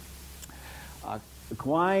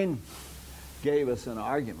 Quine gave us an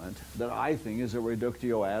argument that I think is a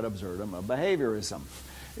reductio ad absurdum of behaviorism.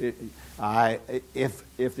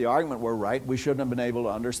 If the argument were right, we shouldn't have been able to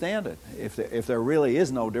understand it. If there really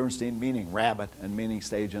is no difference between meaning rabbit and meaning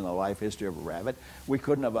stage in the life history of a rabbit, we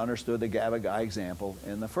couldn't have understood the Gavagai example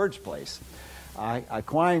in the first place.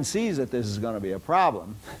 Quine sees that this is going to be a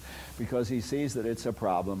problem because he sees that it's a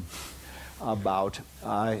problem about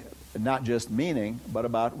not just meaning, but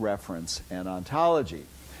about reference and ontology.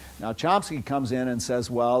 Now, Chomsky comes in and says,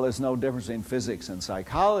 well, there's no difference in physics and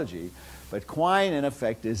psychology, but Quine, in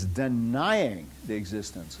effect, is denying the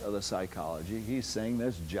existence of the psychology. He's saying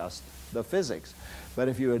there's just the physics. But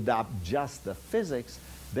if you adopt just the physics,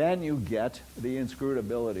 then you get the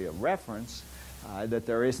inscrutability of reference, that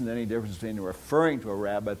there isn't any difference between referring to a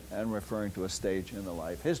rabbit and referring to a stage in the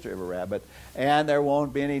life history of a rabbit, and there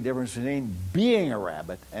won't be any difference between being a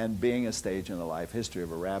rabbit and being a stage in the life history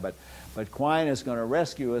of a rabbit. But Quine is going to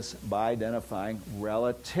rescue us by identifying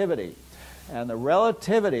relativity. And the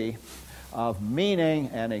relativity of meaning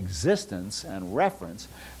and existence and reference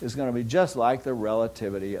is going to be just like the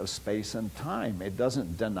relativity of space and time. It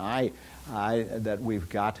doesn't deny that we've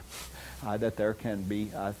got that there can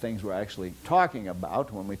be things we're actually talking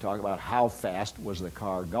about when we talk about how fast was the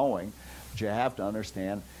car going. But you have to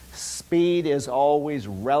understand speed is always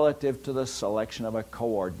relative to the selection of a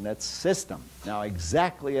coordinate system. Now,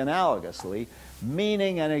 exactly analogously,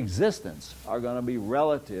 meaning and existence are going to be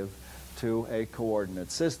relative to a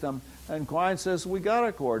coordinate system. And Quine says, we got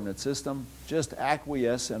a coordinate system, just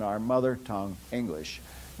acquiesce in our mother tongue English.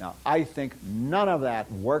 Now, I think none of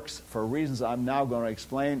that works for reasons I'm now going to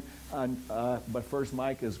explain. But first,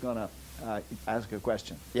 Mike is going to ask a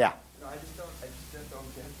question. Yeah. No, I just don't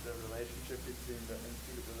get the relationship between the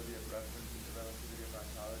inscrutability of reference and the relativity of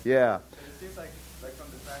ontology. Yeah. And it seems like from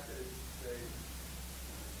the fact that it's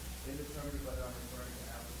indeterminate whether I'm referring to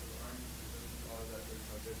apples or oranges, it doesn't follow that there's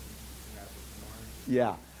no difference between apples and oranges.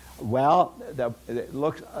 Yeah. Well,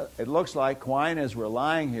 it looks like Quine is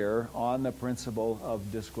relying here on the principle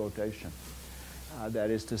of disquotation. That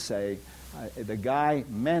is to say, the guy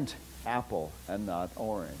meant apple and not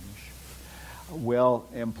orange will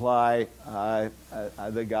imply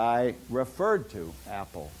the guy referred to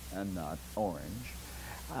apple and not orange.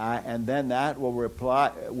 And then that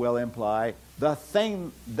will imply the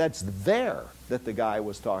thing that's there that the guy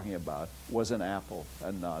was talking about was an apple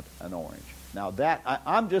and not an orange. Now that,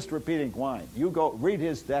 I'm just repeating Quine. You go read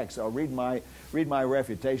his text, or read my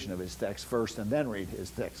refutation of his text first and then read his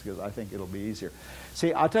text, because I think it'll be easier.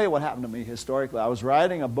 See, I'll tell you what happened to me historically. I was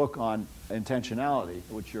writing a book on intentionality,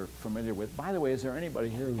 which you're familiar with. By the way, is there anybody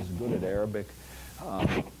here who's good at Arabic?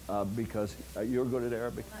 Because you're good at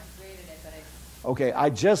Arabic? I'm not great at it, but Okay, I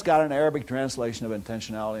just got an Arabic translation of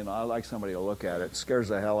intentionality, and I'd like somebody to look at it. It scares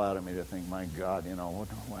the hell out of me to think, my God, you know,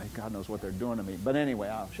 God knows what they're doing to me. But anyway,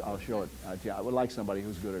 I'll show it to you. I would like somebody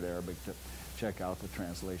who's good at Arabic to check out the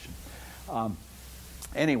translation.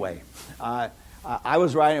 Anyway, I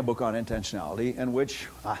was writing a book on intentionality in which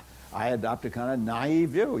I adopt a kind of naive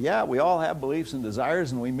view. Yeah, we all have beliefs and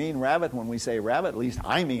desires, and we mean rabbit when we say rabbit. At least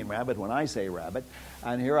I mean rabbit when I say rabbit.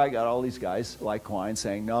 And here I got all these guys like Quine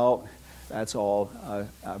saying, no, that's all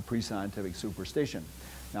pre-scientific superstition.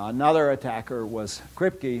 Now, another attacker was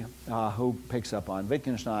Kripke, who picks up on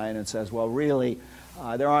Wittgenstein and says, well, really,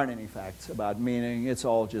 there aren't any facts about meaning. It's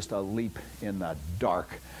all just a leap in the dark.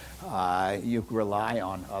 You rely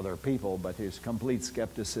on other people, but his complete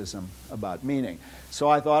skepticism about meaning. So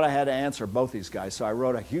I thought I had to answer both these guys. So I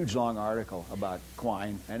wrote a huge, long article about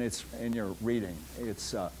Quine, and it's in your reading.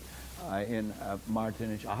 It's in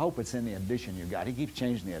Martinich. I hope it's in the edition you got. He keeps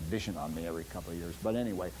changing the edition on me every couple of years. But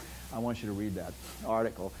anyway, I want you to read that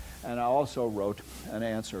article. And I also wrote an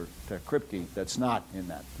answer to Kripke that's not in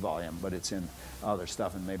that volume, but it's in other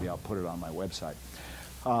stuff, and maybe I'll put it on my website.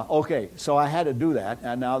 Okay, so I had to do that,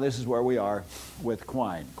 and now this is where we are with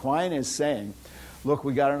Quine. Quine is saying, look,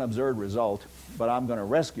 we got an absurd result, but I'm going to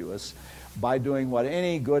rescue us by doing what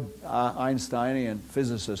any good Einsteinian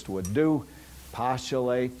physicist would do.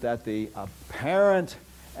 postulate that the apparent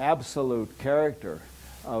absolute character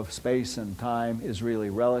of space and time is really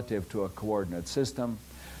relative to a coordinate system.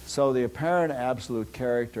 So the apparent absolute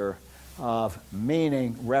character of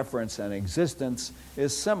meaning, reference, and existence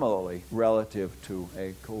is similarly relative to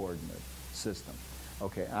a coordinate system.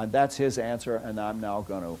 Okay, and that's his answer, and I'm now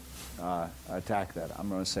going to attack that. I'm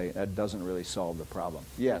going to say that doesn't really solve the problem.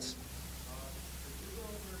 Yes?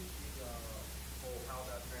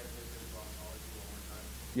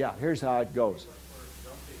 Yeah, here's how it goes.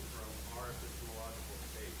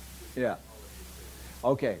 Yeah.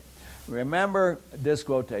 Okay. Remember this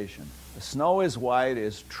quotation. Snow is white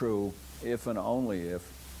is true if and only if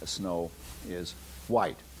snow is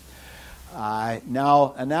white.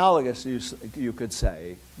 Now, analogous, you could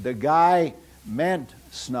say, the guy meant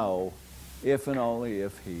snow if and only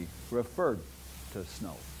if he referred to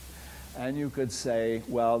snow. And you could say,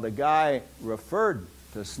 well, the guy referred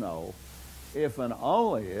to snow if and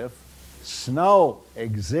only if snow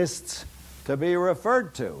exists to be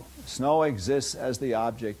referred to. Snow exists as the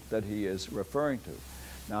object that he is referring to.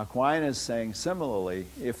 Now, Quine is saying similarly,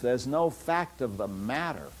 if there's no fact of the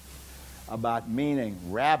matter about meaning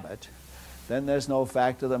rabbit, then there's no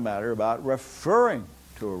fact of the matter about referring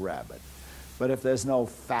to a rabbit. But if there's no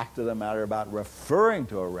fact of the matter about referring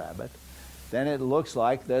to a rabbit, then it looks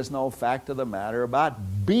like there's no fact of the matter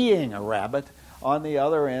about being a rabbit on the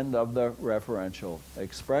other end of the referential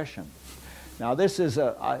expression. Now, this is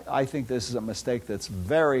I think this is a mistake that's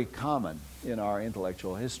very common in our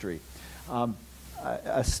intellectual history.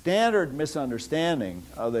 A standard misunderstanding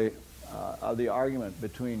of the argument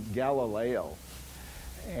between Galileo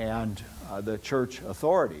and the church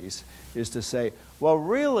authorities is to say, well,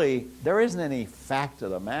 really, there isn't any fact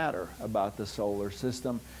of the matter about the solar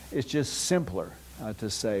system. It's just simpler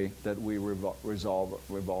to say that we revolve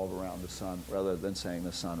around the sun rather than saying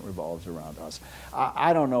the sun revolves around us.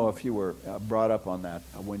 I don't know if you were brought up on that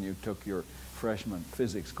when you took your freshman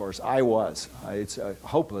physics course. I was. It's a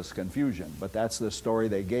hopeless confusion, but that's the story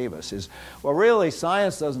they gave us. Is, well, really,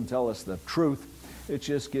 science doesn't tell us the truth. It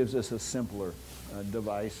just gives us a simpler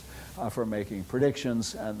device for making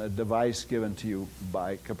predictions, and the device given to you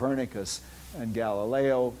by Copernicus and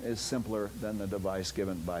Galileo is simpler than the device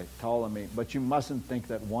given by Ptolemy. But you mustn't think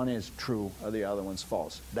that one is true or the other one's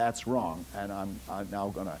false. That's wrong, and I'm now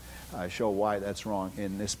going to show why that's wrong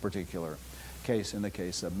in this particular case, in the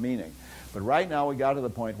case of meaning. But right now we got to the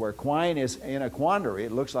point where Quine is in a quandary.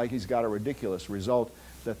 It looks like he's got a ridiculous result,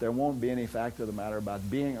 that there won't be any fact of the matter about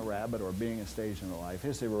being a rabbit or being a stage in the life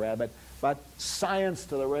history of a rabbit, but science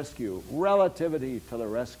to the rescue, relativity to the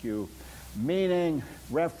rescue, meaning,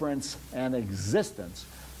 reference, and existence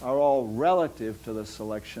are all relative to the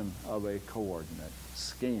selection of a coordinate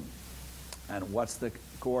scheme. And what's the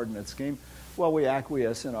coordinate scheme? Well, we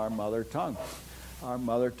acquiesce in our mother tongue. Our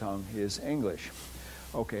mother tongue is English.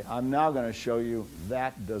 Okay, I'm now going to show you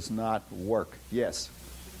that does not work. Yes?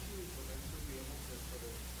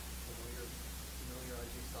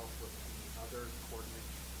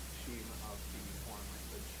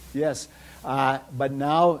 Yes, but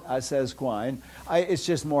now, says Quine, it's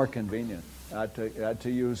just more convenient to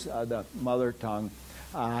use the mother tongue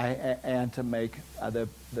and to make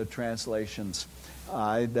the translations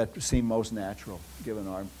that seem most natural, given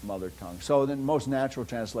our mother tongue. So the most natural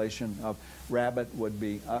translation of rabbit would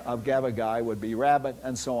be, of Gavagai would be rabbit,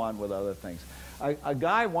 and so on with other things. A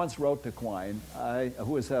guy once wrote to Quine,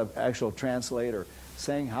 who was an actual translator,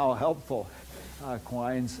 saying how helpful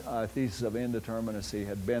Quine's thesis of indeterminacy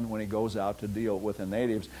had been when he goes out to deal with the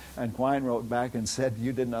natives. And Quine wrote back and said,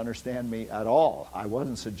 you didn't understand me at all. I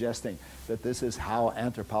wasn't suggesting that this is how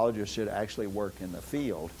anthropologists should actually work in the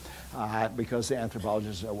field, because the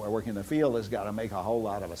anthropologists working in the field has got to make a whole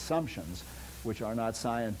lot of assumptions which are not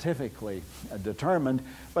scientifically determined,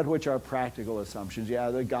 but which are practical assumptions.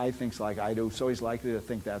 Yeah, the guy thinks like I do, so he's likely to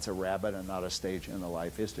think that's a rabbit and not a stage in the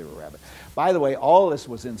life history of a rabbit. By the way, all this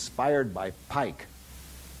was inspired by Pike.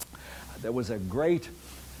 There was a great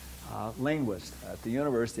linguist at the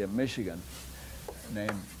University of Michigan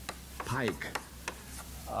named Pike.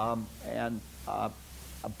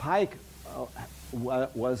 Pike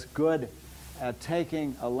was good at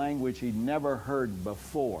taking a language he'd never heard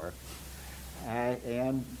before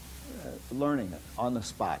and learning it on the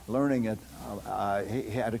spot, learning it.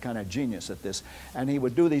 He had a kind of genius at this. And he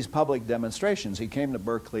would do these public demonstrations. He came to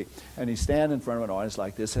Berkeley, and he'd stand in front of an audience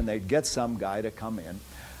like this, and they'd get some guy to come in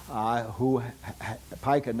who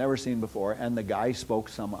Pike had never seen before, and the guy spoke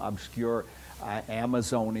some obscure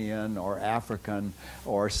Amazonian or African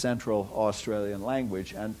or Central Australian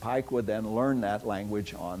language, and Pike would then learn that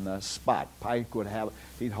language on the spot. Pike would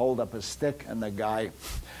he'd hold up a stick, and the guy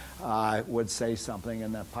would say something,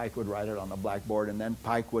 and then Pike would write it on the blackboard, and then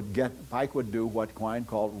Pike would do what Quine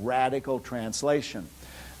called radical translation.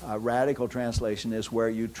 Radical translation is where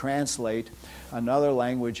you translate another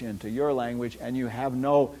language into your language, and you have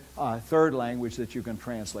no third language that you can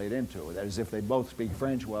translate into. That is, if they both speak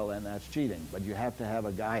French, well, then that's cheating. But you have to have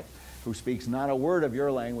a guy who speaks not a word of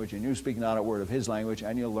your language, and you speak not a word of his language,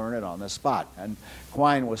 and you learn it on the spot. And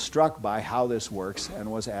Quine was struck by how this works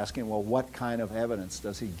and was asking, well, what kind of evidence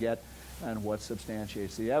does he get, and what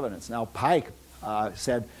substantiates the evidence? Now, Pike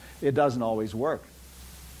said it doesn't always work.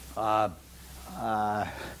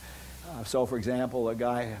 So, for example, a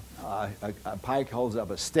guy, Pike holds up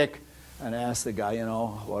a stick and asks the guy, you know,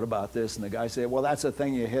 what about this? And the guy said, well, that's a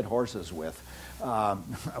thing you hit horses with.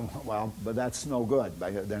 Well, but that's no good.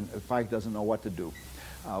 Then Pike doesn't know what to do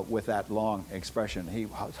with that long expression. He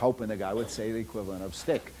was hoping the guy would say the equivalent of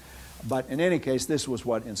stick. But in any case, this was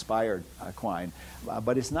what inspired Quine.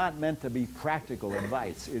 But it's not meant to be practical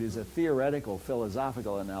advice. It is a theoretical,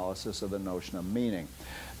 philosophical analysis of the notion of meaning.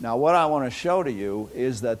 Now, what I want to show to you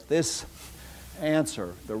is that this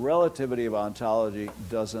answer, the relativity of ontology,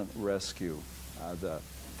 doesn't rescue the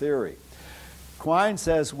theory. Quine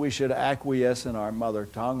says we should acquiesce in our mother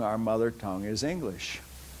tongue. Our mother tongue is English.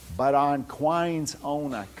 But on Quine's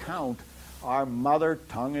own account, our mother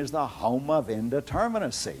tongue is the home of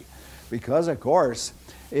indeterminacy. Because, of course,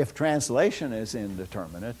 if translation is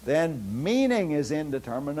indeterminate, then meaning is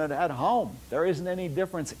indeterminate at home. There isn't any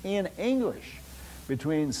difference in English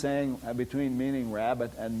between meaning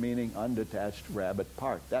rabbit and meaning undetached rabbit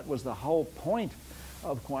part. That was the whole point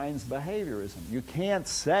of Quine's behaviorism. You can't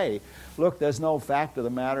say, look, there's no fact of the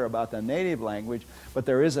matter about the native language, but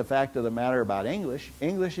there is a fact of the matter about English.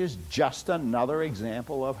 English is just another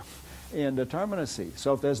example of indeterminacy.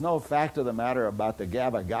 So if there's no fact of the matter about the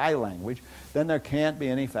Gavagai language, then there can't be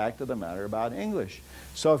any fact of the matter about English.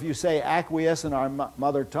 So if you say acquiesce in our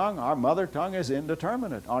mother tongue is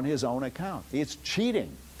indeterminate on his own account. It's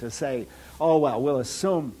cheating to say, oh, well, we'll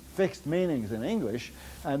assume fixed meanings in English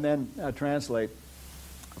and then translate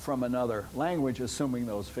from another language, assuming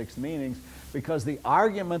those fixed meanings, because the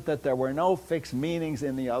argument that there were no fixed meanings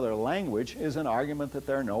in the other language is an argument that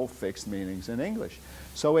there are no fixed meanings in English.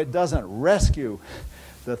 So it doesn't rescue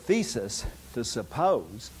the thesis to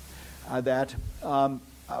suppose that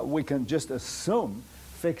we can just assume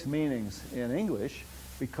fixed meanings in English,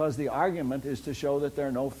 because the argument is to show that there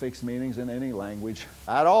are no fixed meanings in any language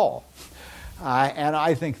at all. And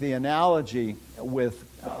I think the analogy with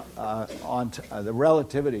the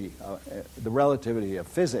relativity of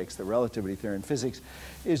physics, the relativity theory in physics,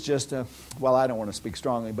 is just well, I don't want to speak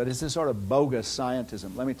strongly, but it's a sort of bogus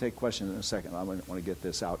scientism. Let me take questions in a second. I want to get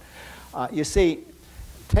this out. You see,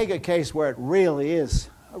 take a case where it really is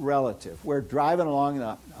relative. We're driving along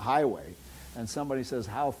the highway, and somebody says,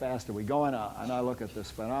 how fast are we going? And I look at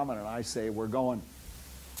this phenomenon, and I say, we're going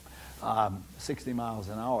 60 miles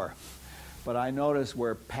an hour. But I notice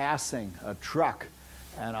we're passing a truck,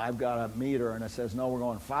 and I've got a meter, and it says, no, we're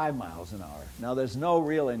going 5 miles an hour. Now, there's no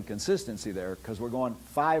real inconsistency there, because we're going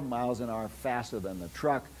 5 miles an hour faster than the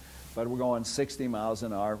truck, but we're going 60 miles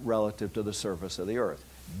an hour relative to the surface of the Earth.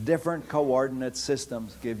 Different coordinate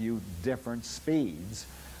systems give you different speeds,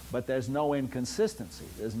 but there's no inconsistency.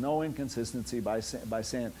 There's no inconsistency by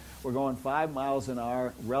saying we're going 5 miles an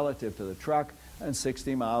hour relative to the truck and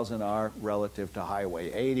 60 miles an hour relative to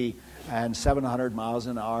Highway 80 and 700 miles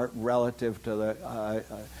an hour relative to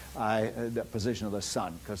the position of the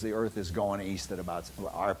sun, because the Earth is going east at about,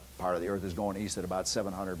 our part of the Earth is going east at about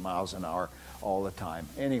 700 miles an hour all the time.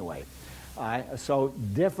 Anyway, so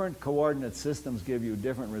different coordinate systems give you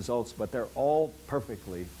different results, but they're all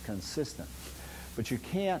perfectly consistent. But you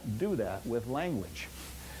can't do that with language.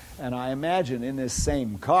 And I imagine in this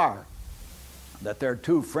same car that there are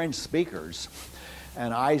two French speakers,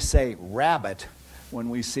 and I say rabbit when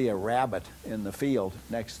we see a rabbit in the field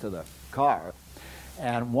next to the car.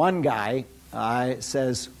 And one guy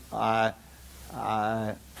says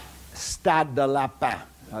stade de lapin,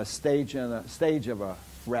 a stage of a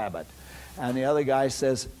rabbit. And the other guy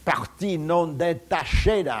says partie non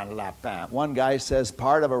détachée d'un lapin. One guy says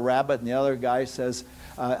part of a rabbit, and the other guy says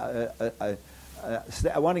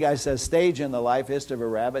one guy says stage in the life history of a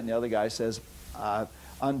rabbit, and the other guy says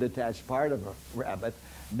undetached part of a rabbit.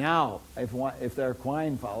 Now, if they're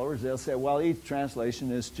Quine followers, they'll say, well, each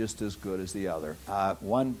translation is just as good as the other.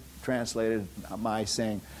 One translated my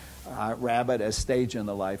saying rabbit as stage in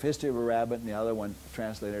the life history of a rabbit, and the other one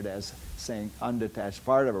translated as saying undetached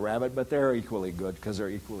part of a rabbit, but they're equally good because they're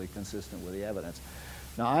equally consistent with the evidence.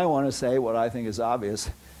 Now, I want to say what I think is obvious.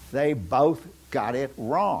 They both got it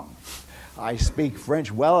wrong. I speak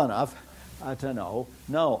French well enough to know,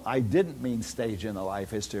 no, I didn't mean stage in the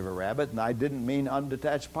life history of a rabbit, and I didn't mean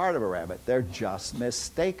undetached part of a rabbit. They're just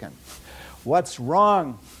mistaken. What's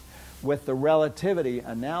wrong with the relativity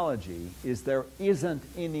analogy is there isn't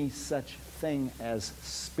any such thing as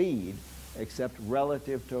speed except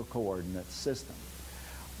relative to a coordinate system.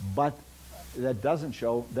 But that doesn't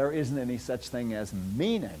show there isn't any such thing as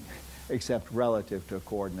meaning except relative to a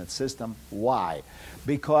coordinate system. Why?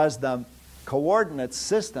 Because the coordinate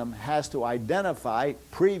system has to identify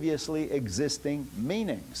previously existing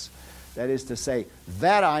meanings. That is to say,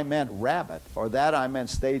 that I meant rabbit, or that I meant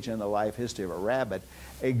stage in the life history of a rabbit,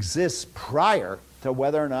 exists prior to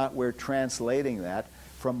whether or not we're translating that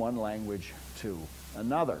from one language to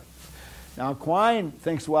another. Now, Quine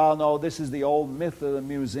thinks, well, no, this is the old myth of the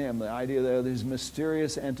museum, the idea that there are these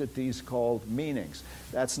mysterious entities called meanings.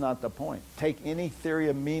 That's not the point. Take any theory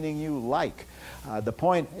of meaning you like. The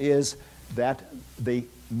point is that the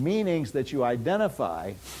meanings that you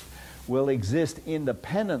identify will exist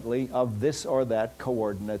independently of this or that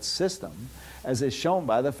coordinate system, as is shown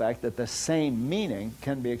by the fact that the same meaning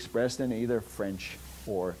can be expressed in either French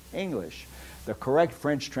or English. The correct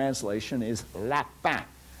French translation is lapin,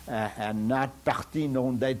 and not partie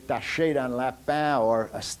non détachée d'un lapin or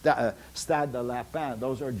stade de lapin.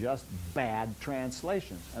 Those are just bad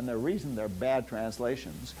translations. And the reason they're bad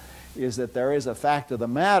translations is that there is a fact of the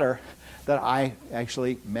matter that I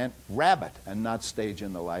actually meant rabbit and not stage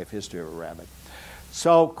in the life history of a rabbit.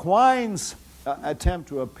 So Quine's attempt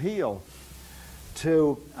to appeal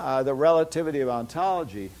to the relativity of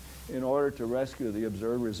ontology in order to rescue the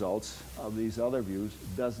absurd results of these other views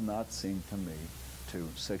does not seem to me to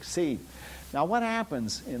succeed. Now, what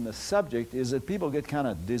happens in the subject is that people get kind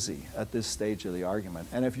of dizzy at this stage of the argument.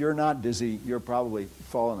 And if you're not dizzy, you're probably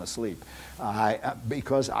falling asleep.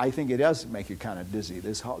 Because I think it does make you kind of dizzy,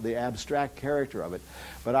 the abstract character of it.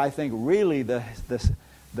 But I think really the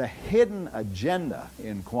hidden agenda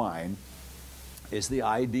in Quine is the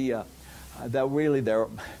idea that really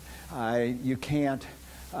you can't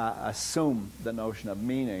assume the notion of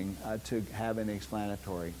meaning to have any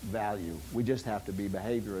explanatory value. We just have to be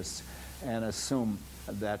behaviorists and assume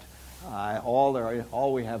that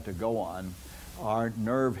all we have to go on are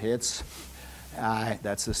nerve hits,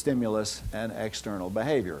 that's the stimulus, and external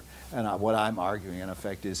behavior. And what I'm arguing, in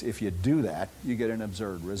effect, is if you do that, you get an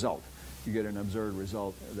absurd result. You get an absurd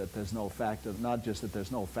result that there's no fact of, not just that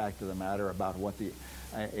there's no fact of the matter about what the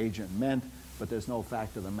agent meant, but there's no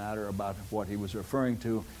fact of the matter about what he was referring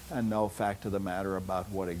to, and no fact of the matter about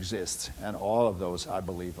what exists. And all of those, I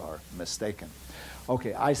believe, are mistaken.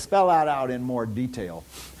 Okay, I spell that out in more detail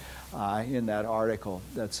in that article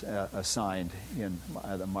that's assigned in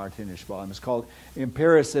the Martinish volume. It's called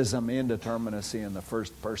Empiricism, Indeterminacy in the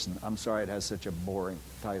First Person. I'm sorry it has such a boring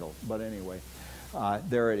title, but anyway,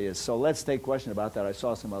 there it is. So let's take a question about that. I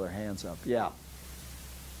saw some other hands up. Yeah.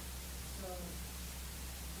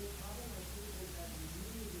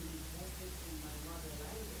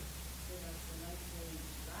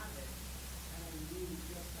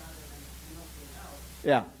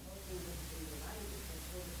 Yeah.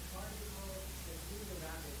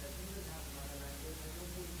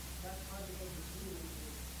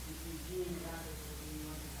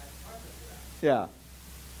 Yeah.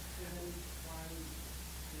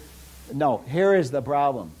 No, here is the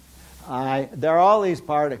problem. There are all these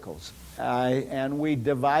particles, and we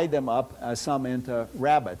divide them up, some into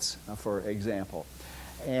rabbits, for example.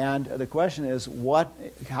 And the question is,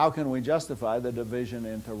 how can we justify the division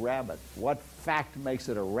into rabbit? What fact makes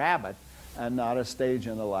it a rabbit and not a stage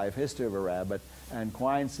in the life history of a rabbit? And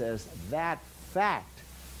Quine says that fact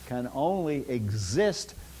can only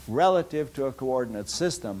exist relative to a coordinate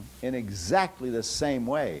system in exactly the same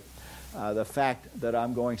way. The fact that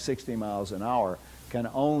I'm going 60 miles an hour can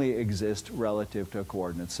only exist relative to a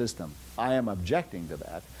coordinate system. I am objecting to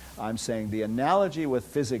that. I'm saying the analogy with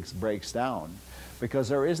physics breaks down because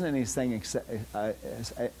there isn't anything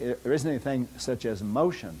such as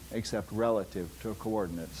motion except relative to a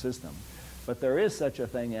coordinate system. But there is such a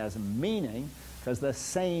thing as meaning, because the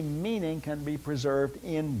same meaning can be preserved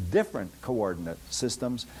in different coordinate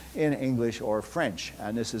systems in English or French.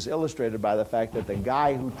 And this is illustrated by the fact that the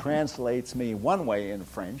guy who translates me one way in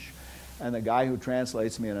French and the guy who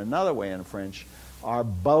translates me in another way in French are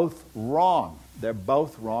both wrong. They're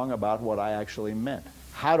both wrong about what I actually meant.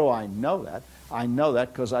 How do I know that? I know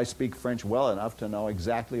that because I speak French well enough to know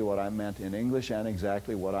exactly what I meant in English and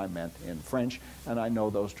exactly what I meant in French, and I know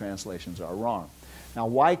those translations are wrong. Now,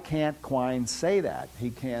 why can't Quine say that? He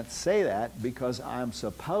can't say that because I'm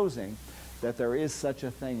supposing that there is such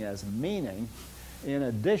a thing as meaning in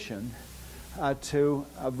addition to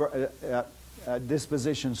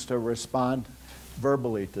dispositions to respond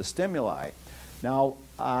verbally to stimuli. Now,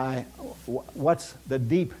 what's the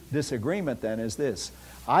deep disagreement then is this.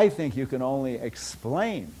 I think you can only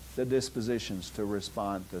explain the dispositions to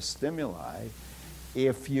respond to stimuli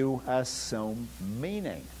if you assume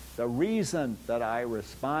meaning. The reason that I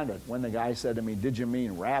responded when the guy said to me, "Did you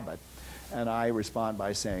mean rabbit?" and I respond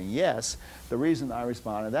by saying yes, the reason I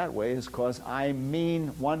responded that way is because I mean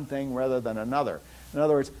one thing rather than another. In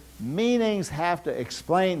other words, meanings have to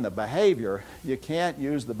explain the behavior. You can't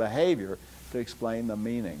use the behavior to explain the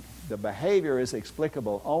meaning. The behavior is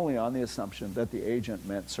explicable only on the assumption that the agent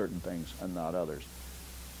meant certain things and not others.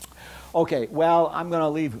 Okay, well, I'm going to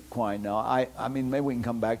leave Quine now. I mean, maybe we can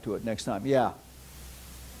come back to it next time. Yeah.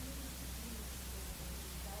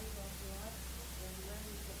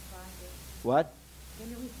 What? Can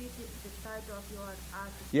you repeat the title of your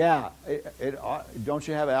article? Yeah. Don't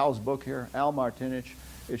you have Al's book here? Al Martinich.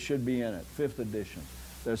 It should be in it, 5th edition.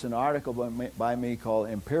 There's an article by me called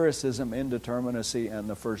Empiricism, Indeterminacy, and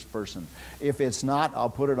the First Person. If it's not, I'll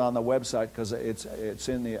put it on the website because it's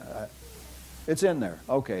in the... it's in there.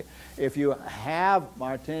 Okay. If you have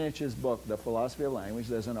Martinich's book, The Philosophy of Language,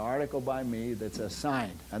 there's an article by me that's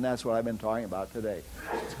assigned, and that's what I've been talking about today.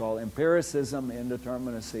 It's called Empiricism,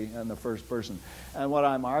 Indeterminacy, and the First Person. And what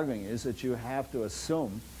I'm arguing is that you have to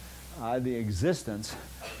assume the existence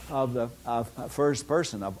of the first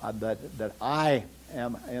person, that I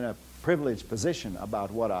am in a privileged position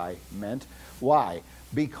about what I meant. Why?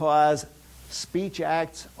 Because speech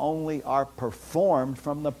acts only are performed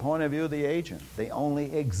from the point of view of the agent. They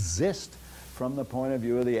only exist from the point of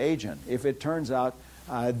view of the agent. If it turns out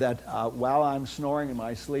that while I'm snoring in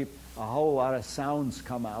my sleep, a whole lot of sounds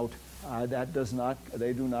come out,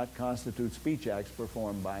 they do not constitute speech acts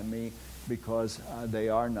performed by me because they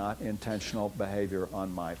are not intentional behavior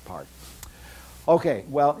on my part. Okay,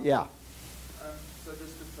 well, yeah. So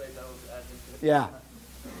just to play devil's advocate. Yeah.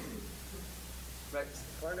 Right.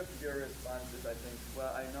 Part of your response is, I think,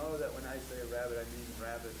 well, I know that when I say rabbit, I mean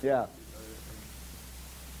rabbit. Yeah.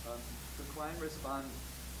 So Quine responds,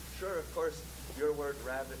 sure, of course, your word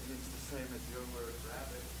rabbit means the same as your word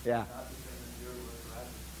rabbit. Yeah. Not the same as your word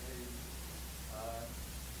rabbit.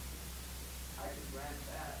 I can grant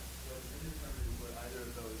that, but it's indeterminate what either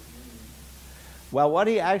of those mean. Well, what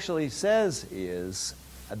he actually says is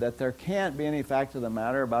that there can't be any fact of the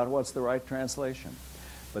matter about what's the right translation.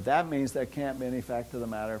 But that means there can't be any fact of the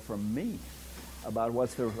matter from me about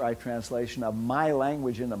what's the right translation of my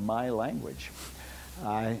language into my language.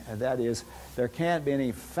 That is, there can't be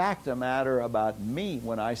any fact of matter about me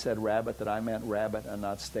when I said rabbit that I meant rabbit and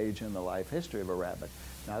not stage in the life history of a rabbit.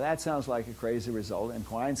 Now that sounds like a crazy result, and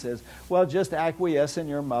Quine says, well, just acquiesce in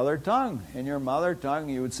your mother tongue. In your mother tongue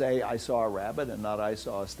you would say, I saw a rabbit and not I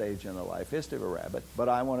saw a stage in the life history of a rabbit. But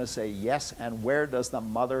I want to say yes, and where does the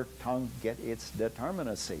mother tongue get its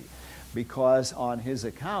determinacy? Because on his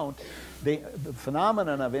account, the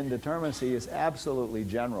phenomenon of indeterminacy is absolutely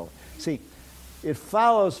general. See, it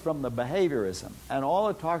follows from the behaviorism, and all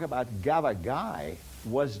the talk about gavagai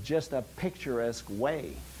was just a picturesque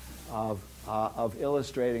way of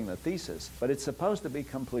illustrating the thesis, but it's supposed to be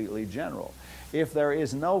completely general. If there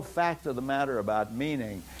is no fact of the matter about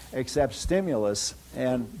meaning except stimulus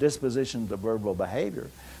and disposition to verbal behavior,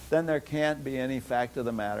 then there can't be any fact of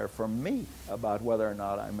the matter from me about whether or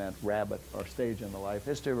not I meant rabbit or stage in the life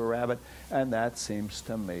history of a rabbit, and that seems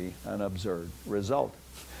to me an absurd result.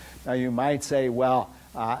 Now you might say, well,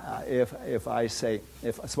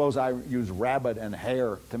 suppose I use rabbit and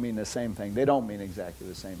hare to mean the same thing. They don't mean exactly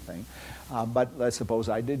the same thing. But let's suppose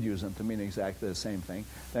I did use them to mean exactly the same thing.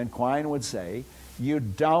 Then Quine would say, you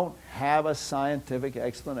don't have a scientific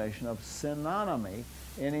explanation of synonymy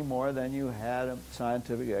any more than you had a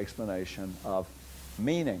scientific explanation of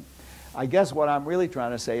meaning. I guess what I'm really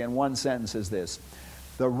trying to say in one sentence is this.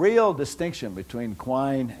 The real distinction between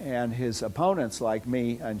Quine and his opponents like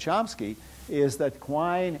me and Chomsky is that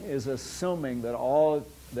Quine is assuming that all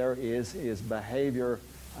there is behavior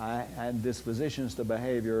and dispositions to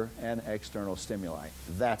behavior and external stimuli.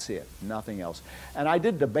 That's it, nothing else. And I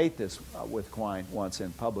did debate this with Quine once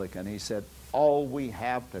in public, and he said, all we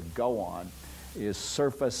have to go on is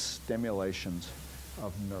surface stimulations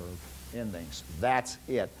of nerve endings. That's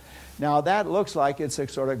it. Now that looks like it's a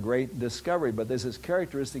sort of great discovery, but this is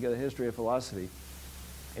characteristic of the history of philosophy,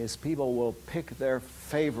 is people will pick their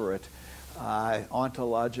favorite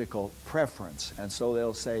ontological preference. And so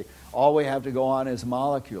they'll say, all we have to go on is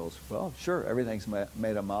molecules. Well, sure, everything's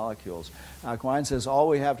made of molecules. Quine says, all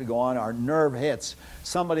we have to go on are nerve hits.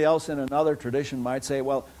 Somebody else in another tradition might say,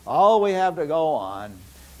 well, all we have to go on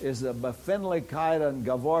is the Befindlichkeit und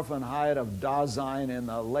Geworfenheit of Dasein in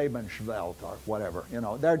the Lebenswelt, or whatever. You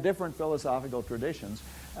know, there are different philosophical traditions,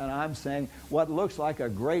 and I'm saying what looks like a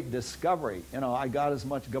great discovery, you know, I got as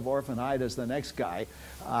much Geworfenheit as the next guy.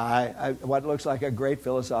 What looks like a great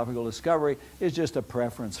philosophical discovery is just a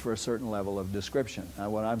preference for a certain level of description.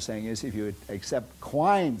 What I'm saying is if you accept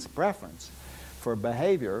Quine's preference for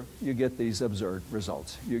behavior, you get these absurd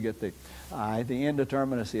results. You get the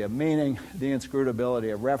indeterminacy of meaning, the inscrutability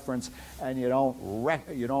of reference, and you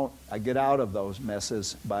don't get out of those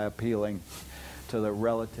messes by appealing to the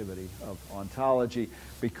relativity of ontology,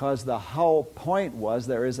 because the whole point was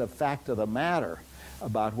there is a fact of the matter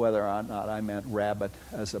about whether or not I meant rabbit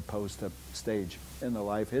as opposed to stage in the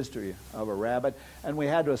life history of a rabbit, and we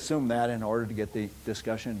had to assume that in order to get the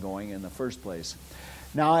discussion going in the first place.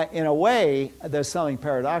 Now, in a way, there's something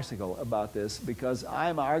paradoxical about this, because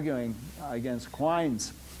I'm arguing against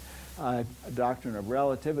Quine's doctrine of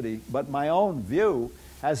relativity, but my own view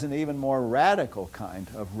has an even more radical kind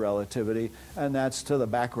of relativity, and that's to the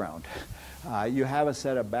background. You have a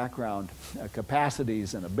set of background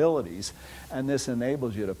capacities and abilities, and this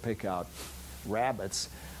enables you to pick out rabbits.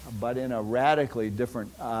 But in a radically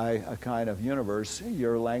different kind of universe,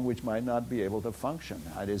 your language might not be able to function.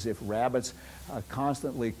 That is, if rabbits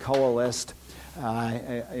constantly coalesced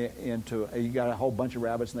into, you got a whole bunch of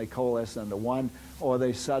rabbits and they coalesce into one, or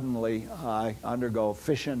they suddenly undergo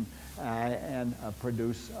fission and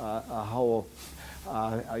produce a whole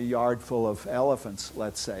a yard full of elephants,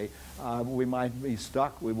 let's say, we might be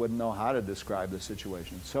stuck. We wouldn't know how to describe the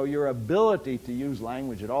situation. So your ability to use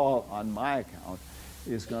language at all, on my account,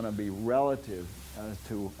 is going to be relative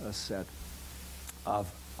to a set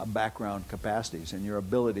of background capacities and your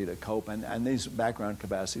ability to cope. And these background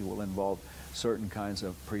capacities will involve certain kinds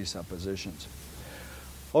of presuppositions.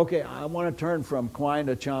 Okay, I want to turn from Quine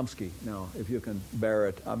to Chomsky now, if you can bear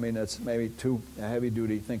it. I mean, it's maybe two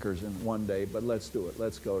heavy-duty thinkers in one day, but let's do it.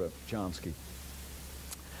 Let's go to Chomsky.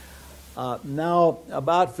 Now,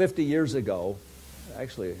 about 50 years ago,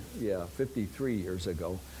 actually, yeah, 53 years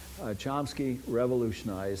ago, Chomsky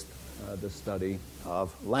revolutionized the study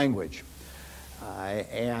of language.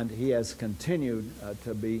 And he has continued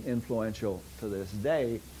to be influential to this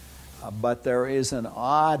day, but there's an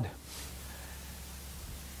odd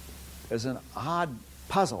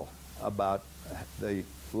puzzle about the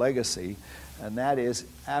legacy, and that is,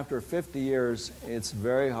 after 50 years, it's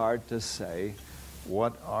very hard to say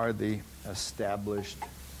what are the established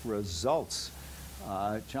results.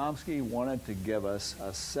 Chomsky wanted to give us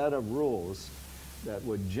a set of rules that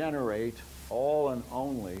would generate all and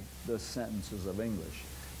only the sentences of English.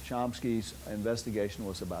 Chomsky's investigation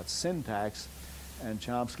was about syntax, and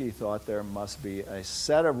Chomsky thought there must be a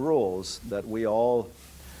set of rules that we all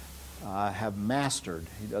have mastered.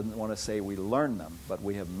 He doesn't want to say we learned them, but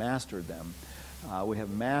we have mastered them. We have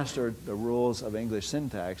mastered the rules of English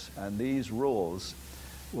syntax, and these rules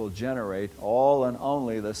will generate all and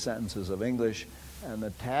only the sentences of English, and the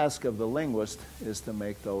task of the linguist is to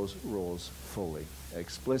make those rules fully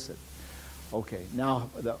explicit. Okay, now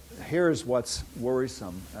here's what's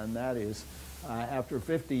worrisome, and that is after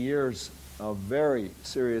 50 years of very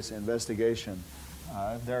serious investigation,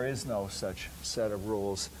 there is no such set of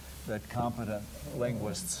rules that competent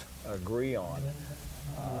linguists agree on.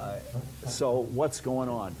 So what's going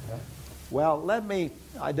on? Well, let me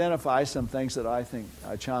identify some things that I think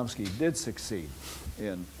Chomsky did succeed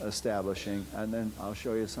in establishing, and then I'll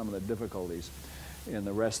show you some of the difficulties in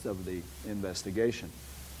the rest of the investigation.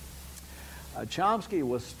 Chomsky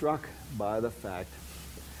was struck by the fact,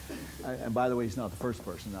 and by the way, he's not the first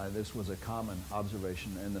person. This was a common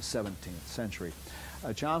observation in the 17th century.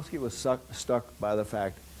 Chomsky was struck by the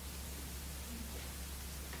fact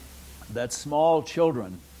that small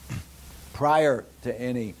children, prior to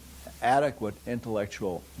any adequate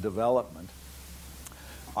intellectual development,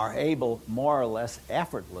 are able more or less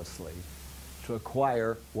effortlessly to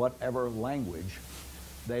acquire whatever language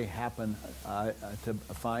they happen to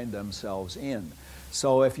find themselves in.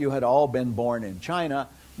 So if you had all been born in China,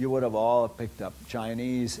 you would have all picked up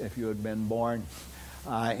Chinese. If you had been born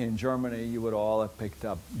in Germany, you would all have picked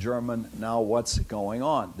up German. Now what's going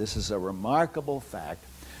on? This is a remarkable fact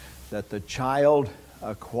that the child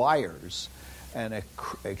acquires, and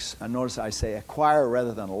notice I say acquire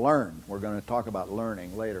rather than learn. We're going to talk about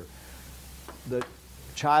learning later. The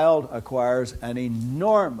child acquires an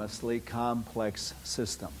enormously complex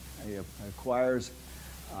system. He acquires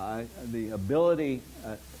the ability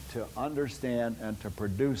to understand and to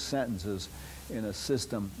produce sentences in a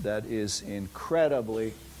system that is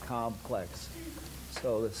incredibly complex.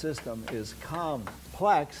 So the system is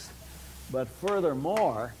complex, but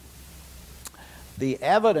furthermore, the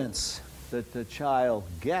evidence that the child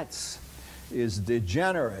gets is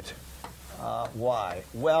degenerate. Why?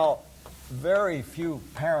 Well, very few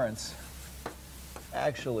parents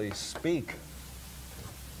actually speak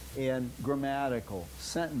in grammatical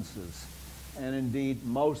sentences. And indeed,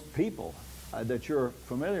 most people that you're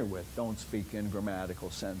familiar with don't speak in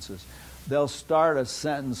grammatical sentences. They'll start a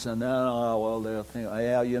sentence and then, oh, well, they'll think, oh,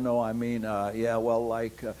 yeah, you know, I mean, yeah, well,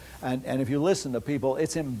 like, and if you listen to people,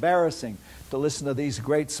 it's embarrassing to listen to these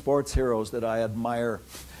great sports heroes that I admire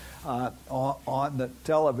on the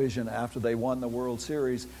television after they won the World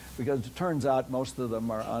Series, because it turns out most of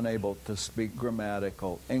them are unable to speak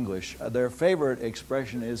grammatical English. Their favorite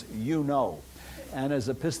expression is, you know. And as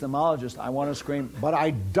an epistemologist, I want to scream, but I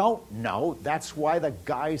don't know. That's why the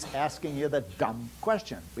guy's asking you the dumb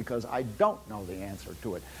question, because I don't know the answer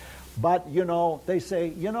to it. But, you know, they say,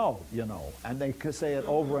 you know, and they could say it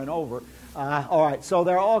over and over. All right, so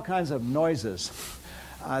there are all kinds of noises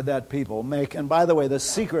that people make. And by the way, the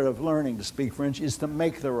secret of learning to speak French is to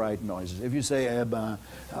make the right noises. If you say, eh ben,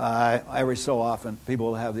 every so often, people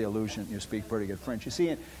will have the illusion you speak pretty good French. You see,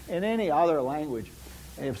 in any other language,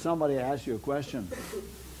 if somebody asks you a question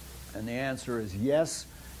and the answer is yes,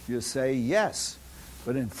 you say yes.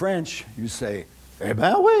 But in French, you say, eh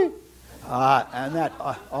ben oui. And that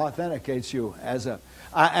authenticates you as a...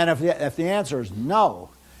 and if the answer is no,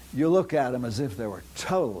 you look at them as if they were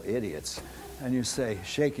total idiots. And you say,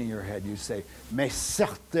 shaking your head, you say, mais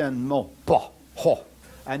certainement pas. Ho.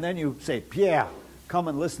 And then you say, Pierre, come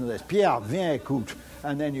and listen to this. Pierre, viens écoute.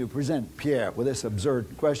 And then you present Pierre with this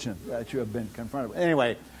absurd question that you have been confronted with.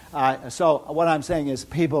 Anyway, so what I'm saying is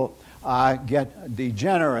people get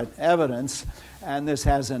degenerate evidence, and this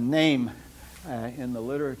has a name in the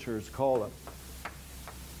literature. It's called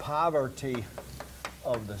a poverty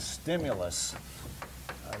of the stimulus.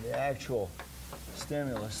 The actual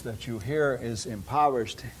stimulus that you hear is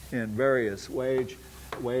impoverished in various ways.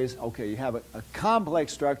 Okay, you have a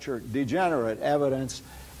complex structure, degenerate evidence,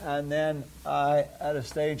 and then at a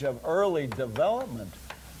stage of early development,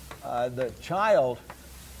 the child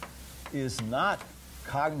is not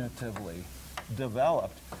cognitively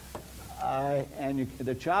developed. And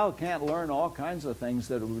the child can't learn all kinds of things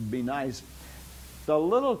that would be nice. The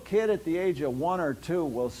little kid at the age of 1 or 2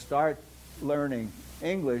 will start learning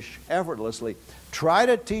English effortlessly. Try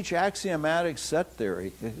to teach axiomatic set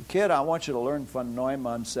theory. Kid, I want you to learn von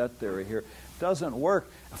Neumann set theory here. Doesn't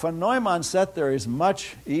work. Von Neumann set theory is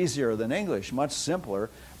much easier than English, much simpler,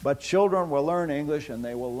 but children will learn English and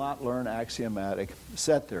they will not learn axiomatic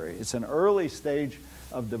set theory. It's an early stage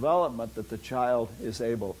of development that the child is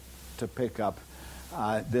able to pick up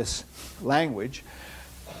this language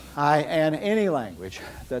and any language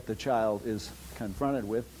that the child is confronted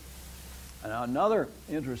with. And another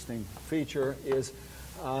interesting feature is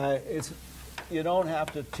you don't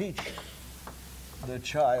have to teach the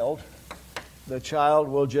child. The child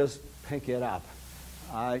will just pick it up.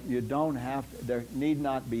 You don't have to, there need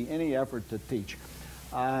not be any effort to teach.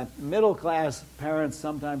 Middle-class parents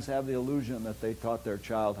sometimes have the illusion that they taught their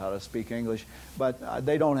child how to speak English, but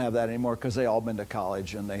they don't have that anymore because they all been to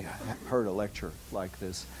college and they heard a lecture like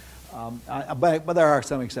this. But there are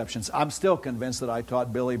some exceptions. I'm still convinced that I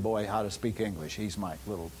taught Billy Boy how to speak English. He's my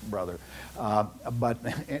little brother. But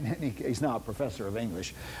in any case, he's now a professor of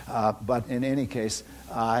English. But in any case,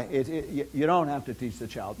 you don't have to teach the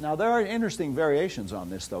child. Now, there are interesting variations on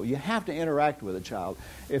this, though. You have to interact with a child.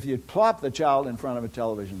 If you plop the child in front of a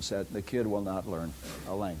television set, the kid will not learn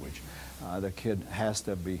a language. The kid has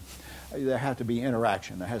to be, there has to be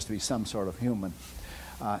interaction. There has to be some sort of human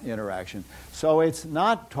interaction. So it's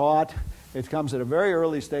not taught. It comes at a very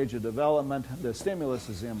early stage of development. The stimulus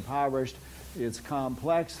is impoverished. It's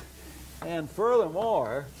complex. And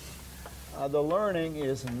furthermore, the learning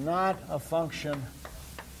is not a function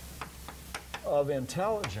of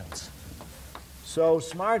intelligence. So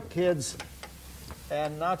smart kids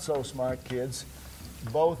and not so smart kids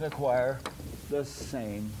both acquire the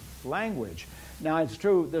same language. Now, it's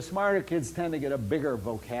true, the smarter kids tend to get a bigger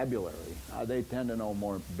vocabulary. They tend to know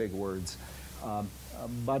more big words.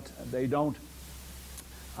 But they don't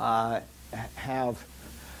have,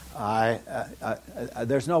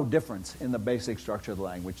 there's no difference in the basic structure of the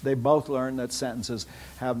language. They both learn that sentences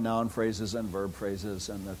have noun phrases and verb phrases,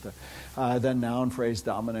 and that the noun phrase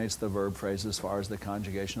dominates the verb phrase as far as the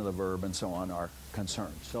conjugation of the verb and so on are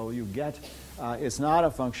concerned. So you get, it's not a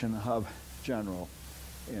function of general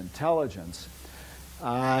intelligence.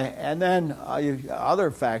 And then other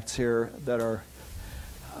facts here that are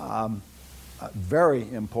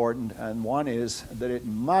very important, and one is that it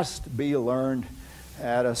must be learned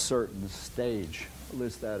at a certain stage. I'll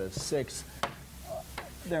list that as 6.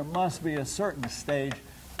 there must be a certain stage.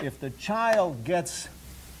 If the child gets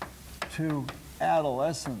to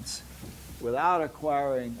adolescence without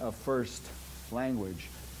acquiring a first language,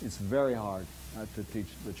 it's very hard to teach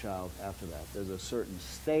the child after that. There's a certain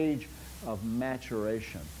stage of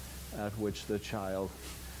maturation at which the child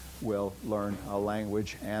will learn a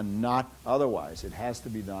language and not otherwise. It has to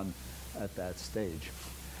be done at that stage.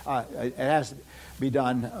 It has to be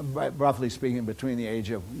done, roughly speaking, between the age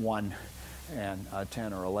of 1 and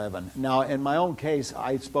 10 or 11. Now, in my own case,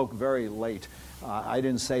 I spoke very late. I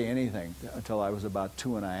didn't say anything until I was about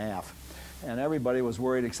 2 and a half. And everybody was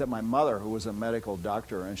worried except my mother, who was a medical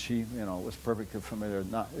doctor, and she, was perfectly familiar.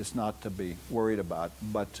 It's not to be worried about.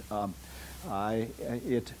 But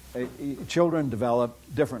children develop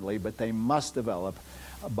differently, but they must develop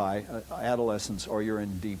by adolescence or you're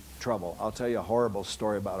in deep trouble. I'll tell you a horrible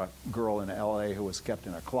story about a girl in L.A. who was kept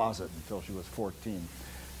in a closet until she was 14.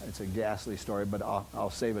 It's a ghastly story, but I'll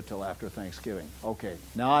save it till after Thanksgiving. Okay,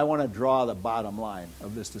 now I want to draw the bottom line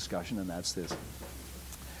of this discussion, and that's this.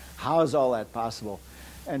 How is all that possible?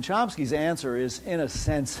 And Chomsky's answer is, in a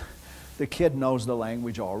sense, the kid knows the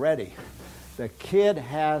language already. The kid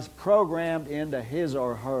has programmed into his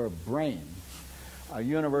or her brain a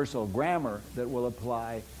universal grammar that will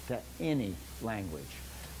apply to any language.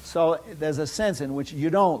 So there's a sense in which you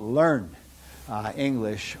don't learn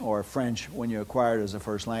English or French when you acquire it as a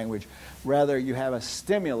first language. Rather, you have a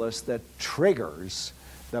stimulus that triggers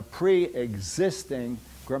the pre-existing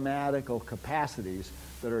grammatical capacities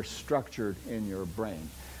that are structured in your brain.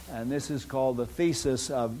 And this is called the thesis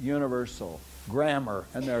of universal grammar,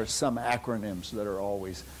 and there are some acronyms that are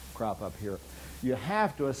always crop up here. You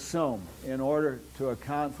have to assume, in order to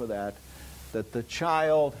account for that, that the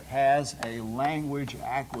child has a language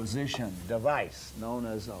acquisition device known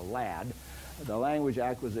as a LAD, the language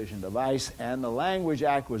acquisition device, and the language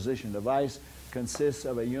acquisition device consists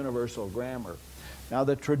of a universal grammar. Now,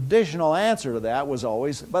 the traditional answer to that was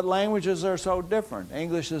always, but languages are so different.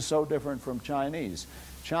 English is so different from Chinese.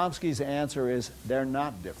 Chomsky's answer is, they're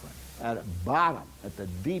not different. At the bottom, at the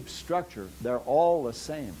deep structure, they're all the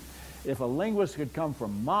same. If a linguist could come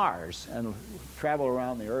from Mars and travel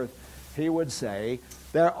around the Earth, he would say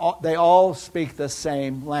they all speak the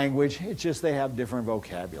same language, it's just they have different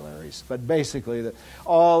vocabularies. But basically,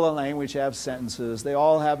 all the language have sentences. They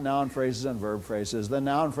all have noun phrases and verb phrases. The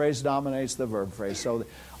noun phrase dominates the verb phrase. So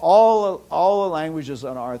all the languages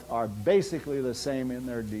on Earth are basically the same in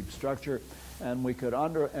their deep structure. And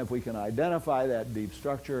if we can identify that deep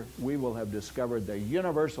structure, we will have discovered the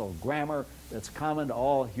universal grammar that's common to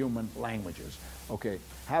all human languages. Okay,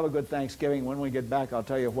 have a good Thanksgiving. When we get back, I'll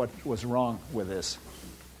tell you what was wrong with this.